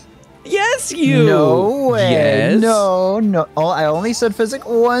 Me? Yes, you! No way. Yes. No. Oh, I only said physics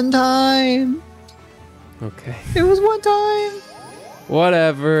one time. Okay. It was one time.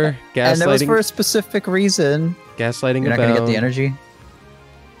 Whatever. And it was Gaslighting. for a specific reason. Gaslighting You're not gonna get the energy.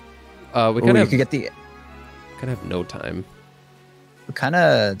 We Ooh, kind you of could get the. have no time. Kind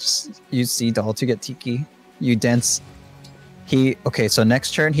of just use Sea Doll to get Tiki. You dance. Okay, so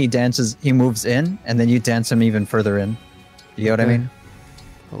next turn he dances. He moves in, and then you dance him even further in. You get what I Okay. mean?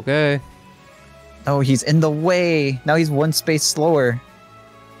 Okay. Oh, he's in the way. Now he's one space slower.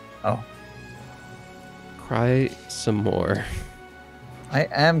 Oh, Cry some more. I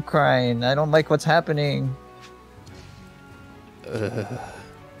am crying. I don't like what's happening.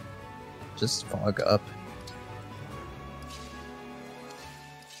 Just fog up.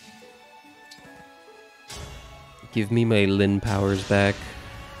 Give me my Lin powers back.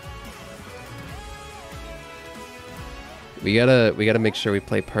 We gotta make sure we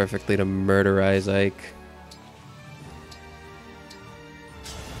play perfectly to murderize Ike.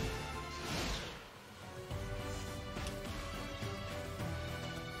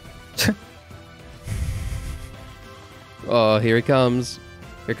 Oh, here he comes.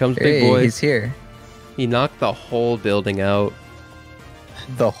 Here comes Big Hey, Boy. he's here. He knocked the whole building out.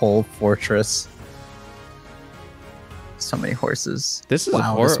 The whole fortress. So many horses. This is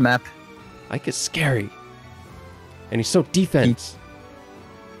wow. a This map. Ike is scary. And he's so defense.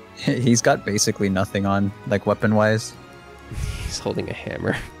 He's got basically nothing on, like weapon wise. He's holding a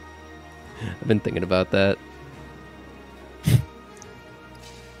hammer. I've been thinking about that.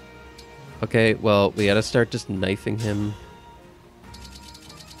 Okay, well, we gotta start just knifing him.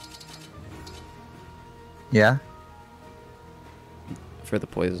 Yeah. For the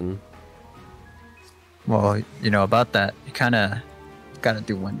poison. Well, you know about that. You kind of gotta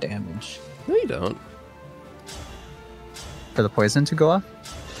do 1 damage No, you don't. for the poison to go off.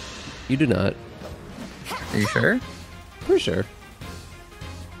 You do not. Are you sure? For sure.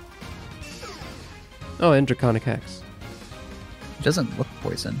 Oh, and Draconic Hex. It doesn't look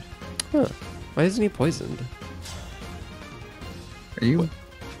poisoned. Huh. Why isn't he poisoned? Are you?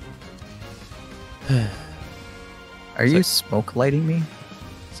 Are you smoke lighting me?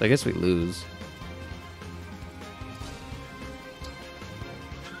 So I guess we lose.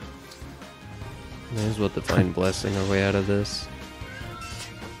 May as well Divine Blessing our way out of this.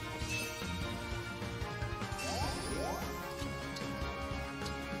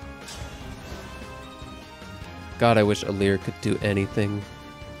 God, I wish Alir could do anything.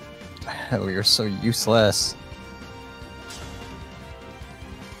 Hell, you're so useless.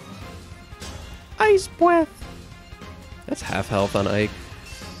 Ice breath. That's half health on Ike.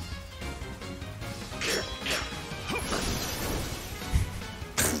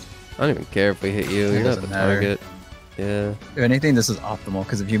 I don't even care if we hit you. It You're not the doesn't matter. target. Yeah. If anything, this is optimal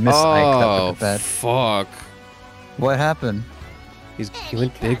because if you miss Ike, that would Oh, be bad. fuck. What happened? He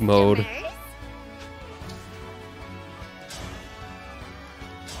went big mode. Customers?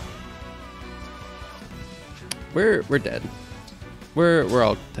 We're dead. We're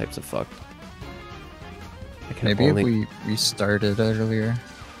all types of fucked. I can Maybe only... if we restarted earlier.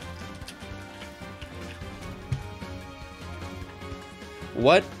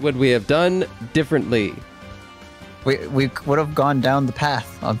 What would we have done differently? We would have gone down the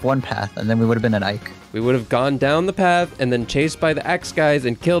path of one path, and then we would have been an Ike. We would have gone down the path and then chased by the axe guys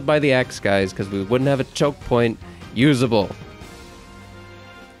and killed by the axe guys because we wouldn't have a choke point usable.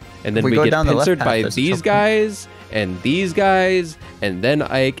 And then We we go get down the left pincered path, by there's a these choke point. guys and these guys and then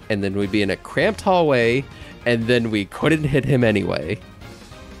Ike and then we'd be in a cramped hallway and then we couldn't hit him anyway.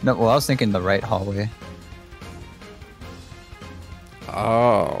 No, well, I was thinking the right hallway.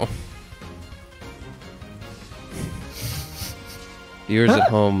 Oh. Viewers at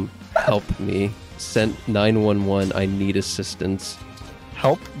home, help me. Sent 911. I need assistance.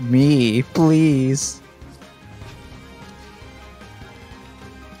 Help me, please.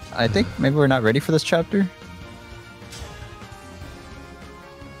 I think maybe we're not ready for this chapter.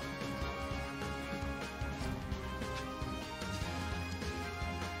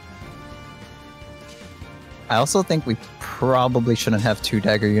 I also think we probably shouldn't have 2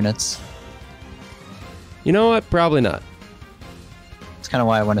 dagger units. You know what? Probably not. That's kind of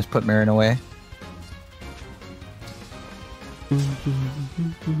why I want to put Marin away.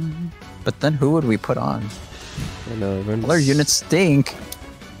 But then who would we put on? I know. Everyone's... All our units stink.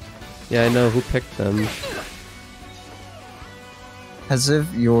 Yeah, I know. Who picked them? As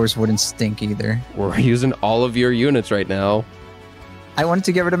if yours wouldn't stink either. We're using all of your units right now. I wanted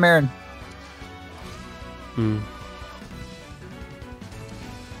to get rid of Marin.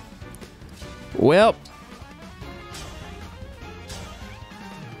 Well.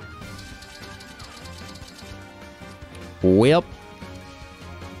 Well.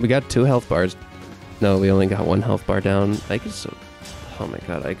 We got 2 health bars. No, we only got 1 health bar down. Ike is so... Oh my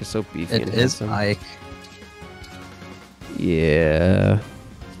god, Ike is so beefy. It is handsome. Ike. Yeah.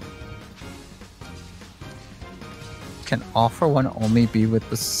 Can offer one only be with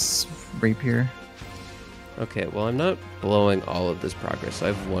this rapier? Okay, well, I'm not blowing all of this progress. I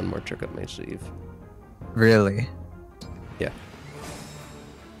have 1 more trick up my sleeve. Really? Yeah.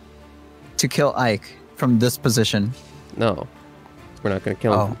 To kill Ike from this position? No. We're not going to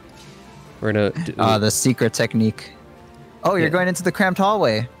kill him. We're going to... the secret technique. Oh, you're going into the cramped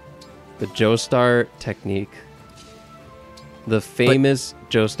hallway. The Joestar technique. The famous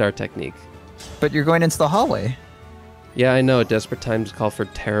Joestar technique. But you're going into the hallway. Yeah, I know. Desperate times call for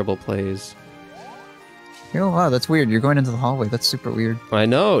terrible plays. Oh, wow, that's weird. You're going into the hallway. That's super weird. I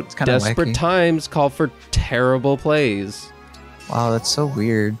know. It's kind of Desperate times call for terrible plays. Wow, that's so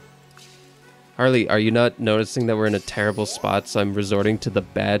weird. Harley, are you not noticing that we're in a terrible spot, so I'm resorting to the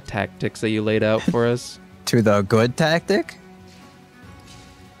bad tactics that you laid out for us? To the good tactic?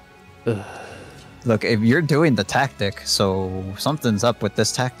 Look, if you're doing the tactic, so something's up with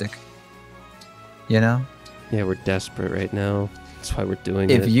this tactic. You know? Yeah, we're desperate right now. That's why we're doing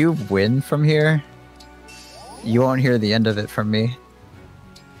it. If you win from here, you won't hear the end of it from me.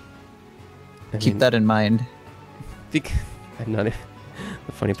 Keep that in mind. I'm not...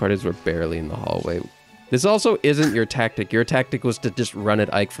 The funny part is we're barely in the hallway. This also isn't your tactic. Your tactic was to just run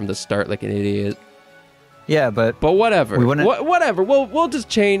at Ike from the start like an idiot. Yeah, but whatever. We whatever. We'll just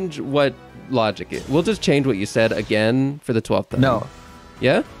change what logic is. We'll just change what you said again for the 12th time. No.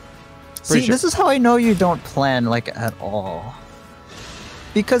 Yeah? See, this is how I know you don't plan like at all.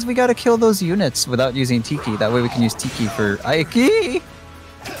 Because we gotta kill those units without using Tiki. That way we can use Tiki for Ike.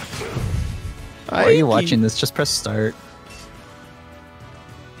 Why are you watching this? Just press start.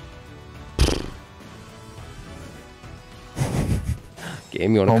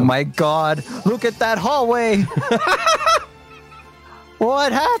 Game, you wanna oh come? My god! Look at that hallway!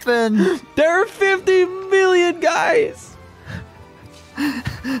 What happened? There are 50 million guys!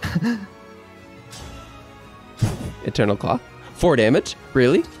 Eternal Claw. 4 damage?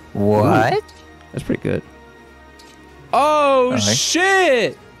 Really? What? Ooh. That's pretty good. Oh,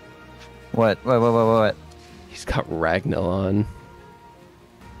 shit! What? He's got Ragnall on.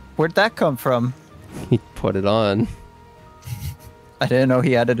 Where'd that come from? He put it on. I didn't know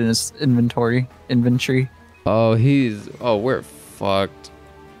he had it in his inventory. Oh, we're fucked.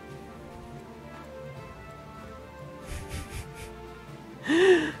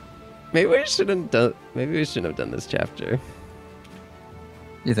 Maybe we shouldn't have done this chapter.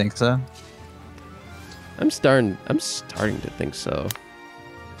 You think so? I'm starting to think so.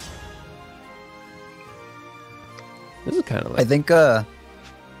 This is kind of like... I think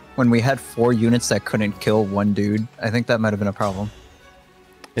when we had 4 units that couldn't kill one dude, I think that might have been a problem.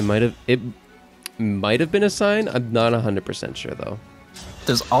 It might have been a sign. I'm not 100% sure though.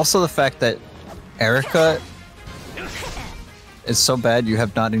 There's also the fact that Erica is so bad you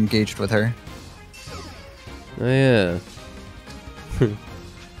have not engaged with her. Oh yeah.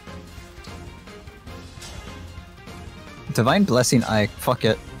 Divine Blessing Ike, fuck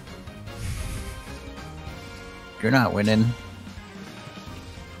it. You're not winning.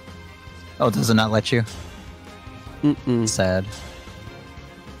 Oh, does it not let you? Sad.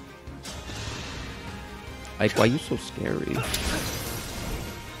 Ike, why are you so scary?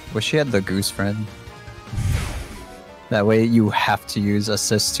 Wish she had the goose friend. That way you have to use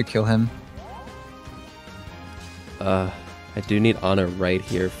assist to kill him. I do need Anna right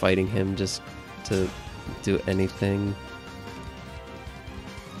here fighting him just to do anything.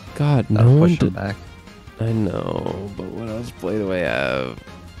 God, no one did back. I know, but what else play do I have?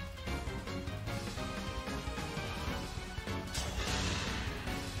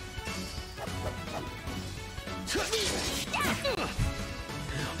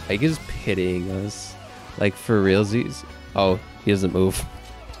 Ike is pitying us. Like, for realsies. Oh, he doesn't move.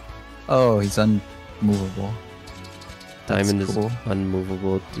 Oh, he's unmovable. That's Diamond cool. is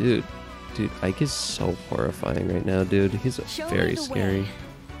unmovable. Dude, Ike is so horrifying right now, dude. He's Show very me the scary. way.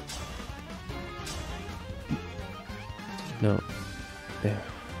 No. There.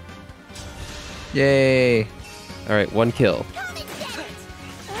 Yay! Alright, 1 kill.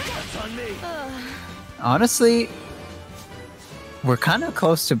 Honestly, we're kind of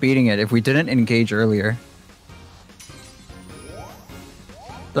close to beating it if we didn't engage earlier.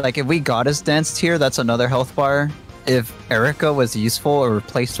 Like, if we got his dance tier, that's another health bar. If Erica was useful or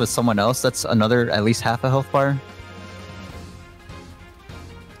replaced with someone else, that's another at least half a health bar.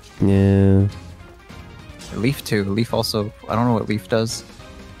 Yeah. Leaf too. Leaf also, I don't know what Leaf does.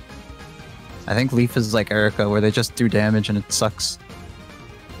 I think Leaf is like Erica, where they just do damage and it sucks.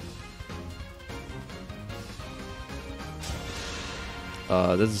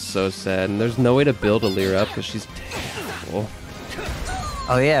 This is so sad. And there's no way to build Alira up because she's terrible.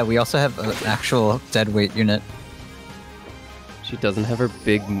 Oh yeah, we also have an actual dead weight unit. She doesn't have her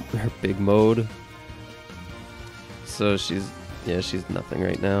big mode. So she's nothing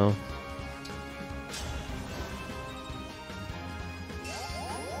right now.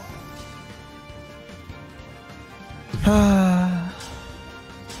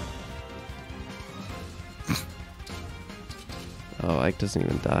 Oh, Ike doesn't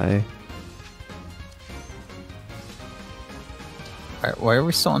even die. Alright, why are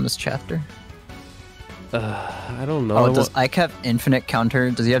we still on this chapter? I don't know. Oh, does Ike have infinite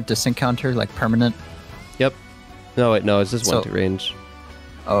counter? Does he have distant counter, like permanent? Yep. No, wait, no, it's just So- 1-2 range.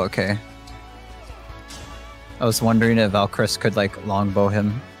 Oh, okay. I was wondering if Valkyris could, like, longbow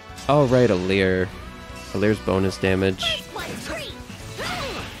him. Oh, right, Alir. Alir's bonus damage. First one's free.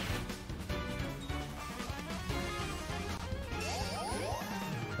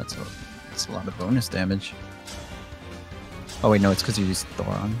 That's a lot of bonus damage. Oh wait, no, it's because you used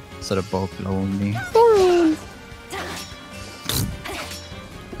Thoron instead of both blowing me.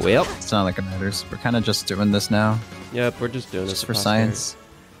 Well, It's not like it matters. We're kind of just doing this now, yep, we're just doing this just for science.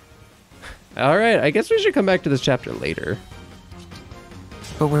 All right, I guess we should come back to this chapter later.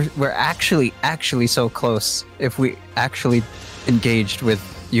 But we're actually so close. If we actually engaged with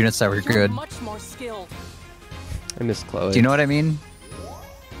units that were good. Much more skilled. I miss Chloe. Do you know what I mean?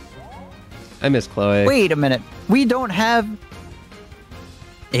 I miss Chloe. Wait a minute. We don't have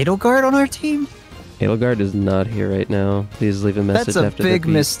Edelgard on our team? Edelgard is not here right now. Please leave a message That's a after the big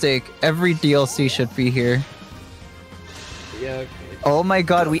beep. mistake. Every DLC should be here. Yeah, okay. Oh my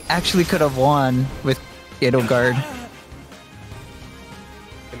god, we actually could have won with Edelgard.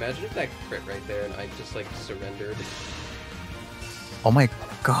 Imagine if that crit right there and I just like surrendered. Oh my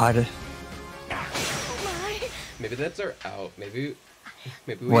god. Maybe that's our out. Maybe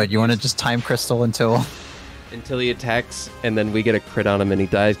we What, you want to use- just time crystal until... until he attacks and then we get a crit on him and he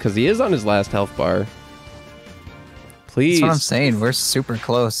dies because he is on his last health bar. Please. That's what I'm saying, we're super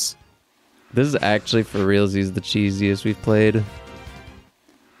close. This is actually for realsies the cheesiest we've played.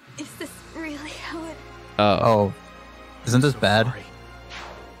 Is this really how it... Oh, isn't this bad?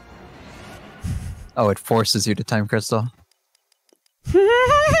 Oh, it forces you to time crystal.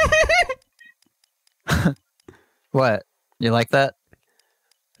 What? You like that?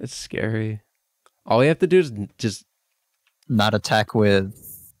 It's scary. All we have to do is just Not attack with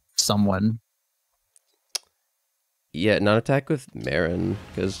someone. not attack with Marin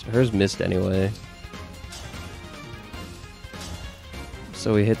because hers missed anyway.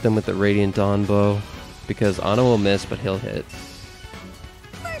 So we hit them with the Radiant Dawn bow because Ana will miss, but he'll hit.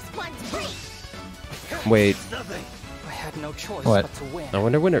 First one's free. Wait, I had no choice What? but to win. I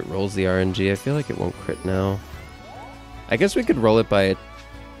wonder when it rolls the RNG. I feel like it won't crit now. I guess we could roll it by...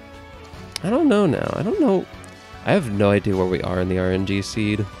 I don't know now. I don't know. I have no idea where we are in the RNG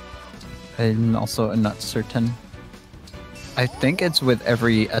seed. I'm also not certain. I think it's with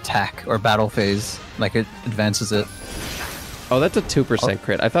every attack or battle phase. Like, it advances it. Oh, that's a 2%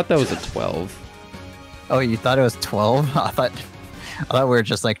 crit. I thought that was a 12. Oh, you thought it was 12? I thought we were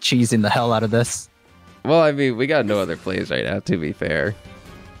just, like, cheesing the hell out of this. Well, I mean, we got no other plays right now, to be fair.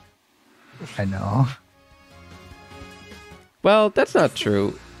 I know. Well, that's not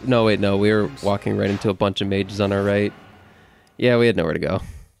true. No, wait, no. We were walking right into a bunch of mages on our right. Yeah, we had nowhere to go.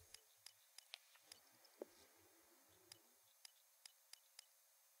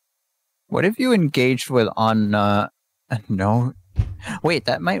 What if you engaged with Anna? No. Wait,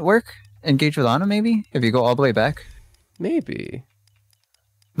 that might work? Engage with Anna, maybe? If you go all the way back? Maybe.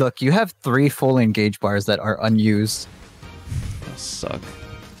 Look, you have 3 full engage bars that are unused. That'll suck.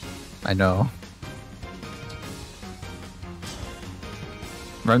 I know.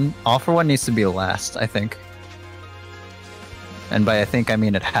 All for One needs to be last, I think. And by I think, I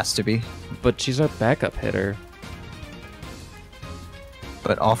mean it has to be. But she's our backup hitter.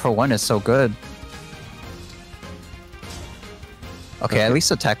 But All for One is so good. Okay, at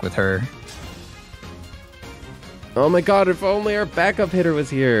least attack with her. Oh my god, if only our backup hitter was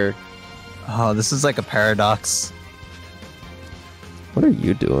here. Oh, this is like a paradox. What are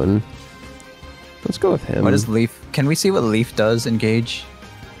you doing? Let's go with him. What is Leaf? Can we see what Leaf does, Engage?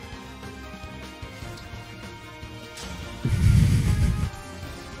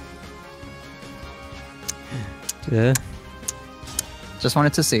 Yeah. Just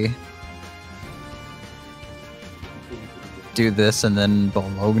wanted to see. Do this and then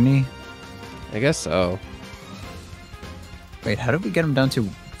Bologna? I guess so. Wait, how did we get him down to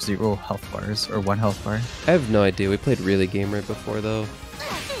 0 health bars or 1 health bar? I have no idea. We played really game right before, though.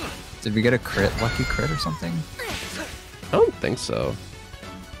 Did we get a crit, lucky crit or something? I don't think so.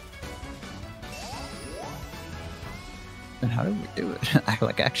 And how did we do it?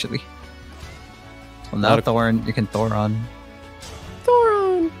 Like, actually. Well, now Thorin, you can Thoron.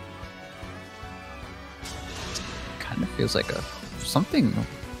 Thoron! Kind of feels like a something.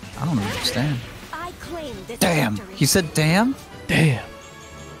 I don't understand. I claim this Damn! victory. He said damn? Damn.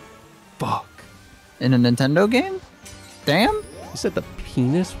 Fuck. In a Nintendo game? Damn? You said the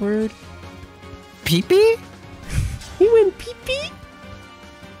penis word? Pee-pee? He went pee-pee?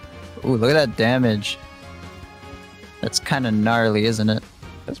 Ooh, look at that damage. That's kind of gnarly, isn't it?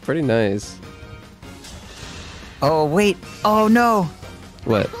 That's pretty nice. Oh, wait. Oh, no.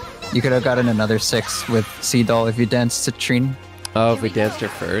 What? You could have gotten another 6 with Sea Doll if you danced Citrine. Oh, if we danced her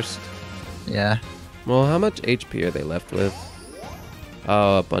first? Yeah. Well, how much HP are they left with?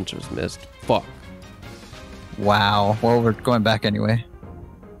 Oh, a bunch was missed. Fuck. Wow. Well, we're going back anyway.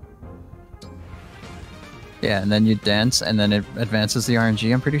 Yeah, and then you dance, and then it advances the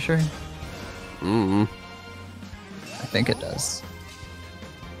RNG, I'm pretty sure. Mm-hmm. I think it does.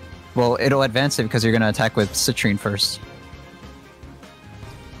 Well, it'll advance it because you're going to attack with Citrine first.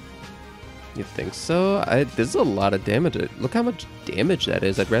 You think so? This is a lot of damage. Look how much damage that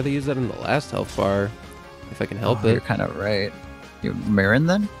is. I'd rather use that in the last health bar. If I can help it. You're kind of right. You Marin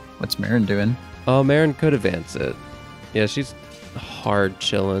then? What's Marin doing? Oh, Marin could advance it. Yeah, she's hard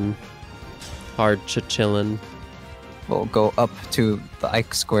chillin'. Hard chillin'. We'll go up to the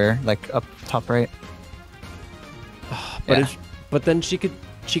Ike square, like up top right. But Yeah. but then she could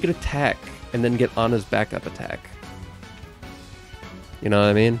attack and then get Anna's backup attack. You know what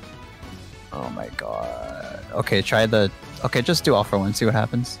I mean? Oh my god. Okay, try the... Okay, just do All for One, see what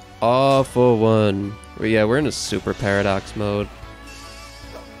happens. All for one. Yeah, we're in a super paradox mode.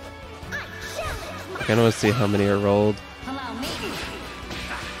 I kind of want to see how many are rolled. Allow me.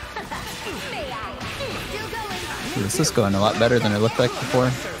 May I? Still going. This is going a lot better than it looked like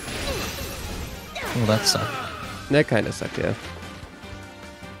before. Well, that sucked. That kind of sucked, yeah.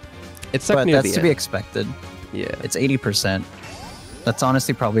 It sucked But near that's the to be end. expected. Yeah. It's 80%. That's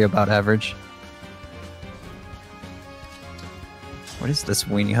honestly probably about average. What is this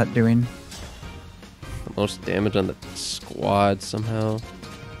weenie hut doing? The most damage on the squad somehow.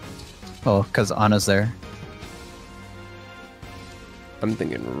 Oh, because Anna's there. I'm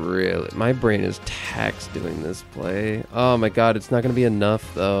thinking really... My brain is taxed doing this play. Oh my god, it's not going to be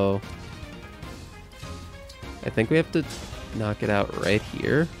enough though. I think we have to knock it out right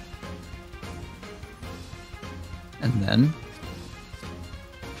here. And then?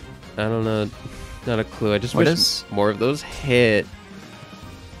 I don't know. Not a clue. I just What wish is- more of those hit.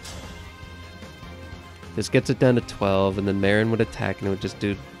 This gets it down to 12, and then Marin would attack, and it would just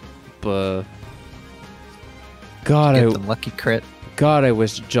do... God, Get the lucky crit. God, I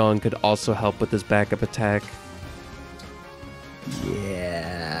wish John could also help with his backup attack. Yeah.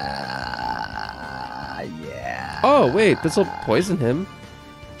 Oh, wait, this will poison him.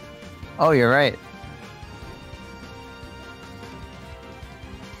 Oh, you're right.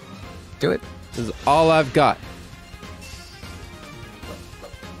 Do it. This is all I've got.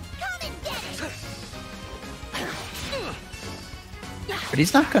 But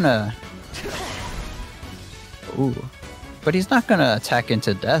he's not gonna... Ooh. But he's not gonna attack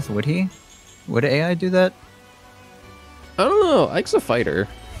into death, would he? Would AI do that? I don't know. Ike's a fighter.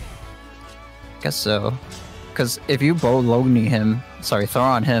 Guess so. Because if you Bologna him... Sorry, throw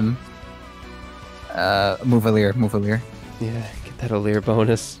on him... move Alir, move Alir. Yeah, get that Alir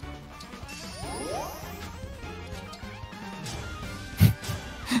bonus.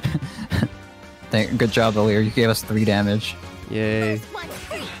 Good job, Alir. You gave us 3 damage. Yay.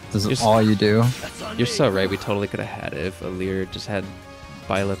 This is Just- all you do. You're so right. We totally could have had it if Alir just had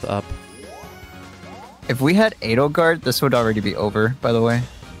Byleth up. If we had Edelgard, this would already be over, by the way.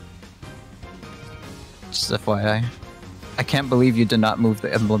 Just FYI. I can't believe you did not move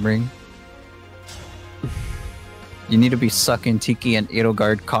the emblem ring. You need to be sucking Tiki and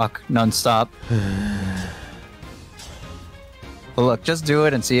Edelgard cock nonstop. But look, just do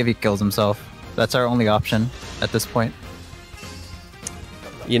it and see if he kills himself. That's our only option at this point.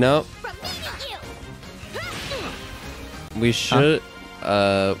 You know, we should.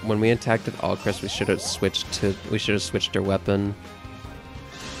 When we attacked at Alcrest, we should have switched our weapon.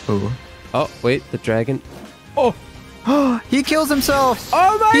 Ooh. Oh wait, the dragon. Oh, he kills himself.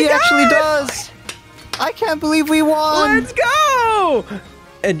 Oh my god! He actually does. I can't believe we won. Let's go!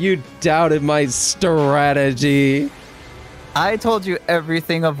 And you doubted my strategy. I told you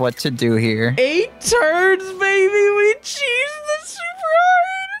everything of what to do here. 8 turns, baby. We cheesed this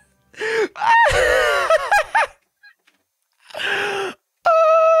super hard.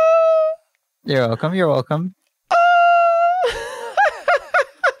 You're welcome. You're welcome.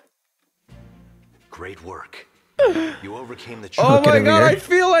 Great work. You overcame the Oh challenge. my god, I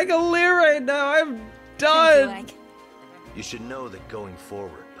feel like a Lear right now. I'm done. You should know that going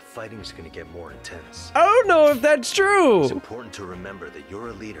forward, the fighting's gonna get more intense. I don't know if that's true. It's important to remember that you're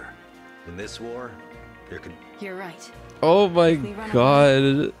a leader. In this war, there could... You're right. Oh my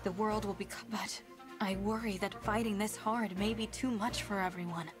god. The world will become... But I worry that fighting this hard may be too much for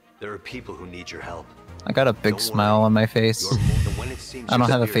everyone. There are people who need your help. I got a big smile on my face. I don't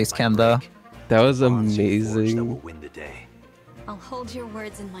have a face cam though. That was That will amazing. win the day. I'll hold your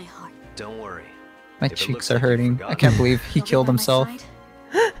words in my heart. Don't worry. My If it cheeks looks are like you've hurting. I forgotten, can't believe he You'll be killed by my himself. side?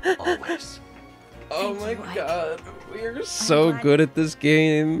 always. Oh my Thank you, Ike. god. We're so glad- good at this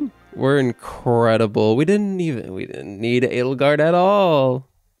game. We're incredible. We didn't need Edelgard at all.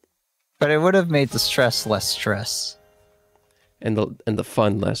 But it would have made the stress less stress. And the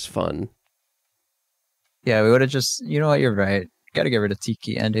fun less fun. Yeah, we would have just... You know what? You're right. Gotta get rid of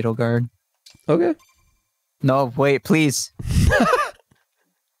Tiki and Edelgard. Okay. No, wait, please.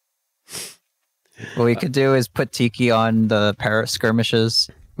 What we could do is put Tiki on the parrot skirmishes.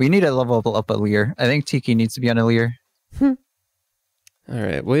 We need to level up a Lear. I think Tiki needs to be on a Lear. All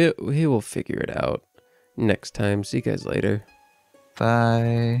right, we will figure it out next time. See you guys later.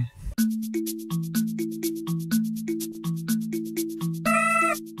 Bye.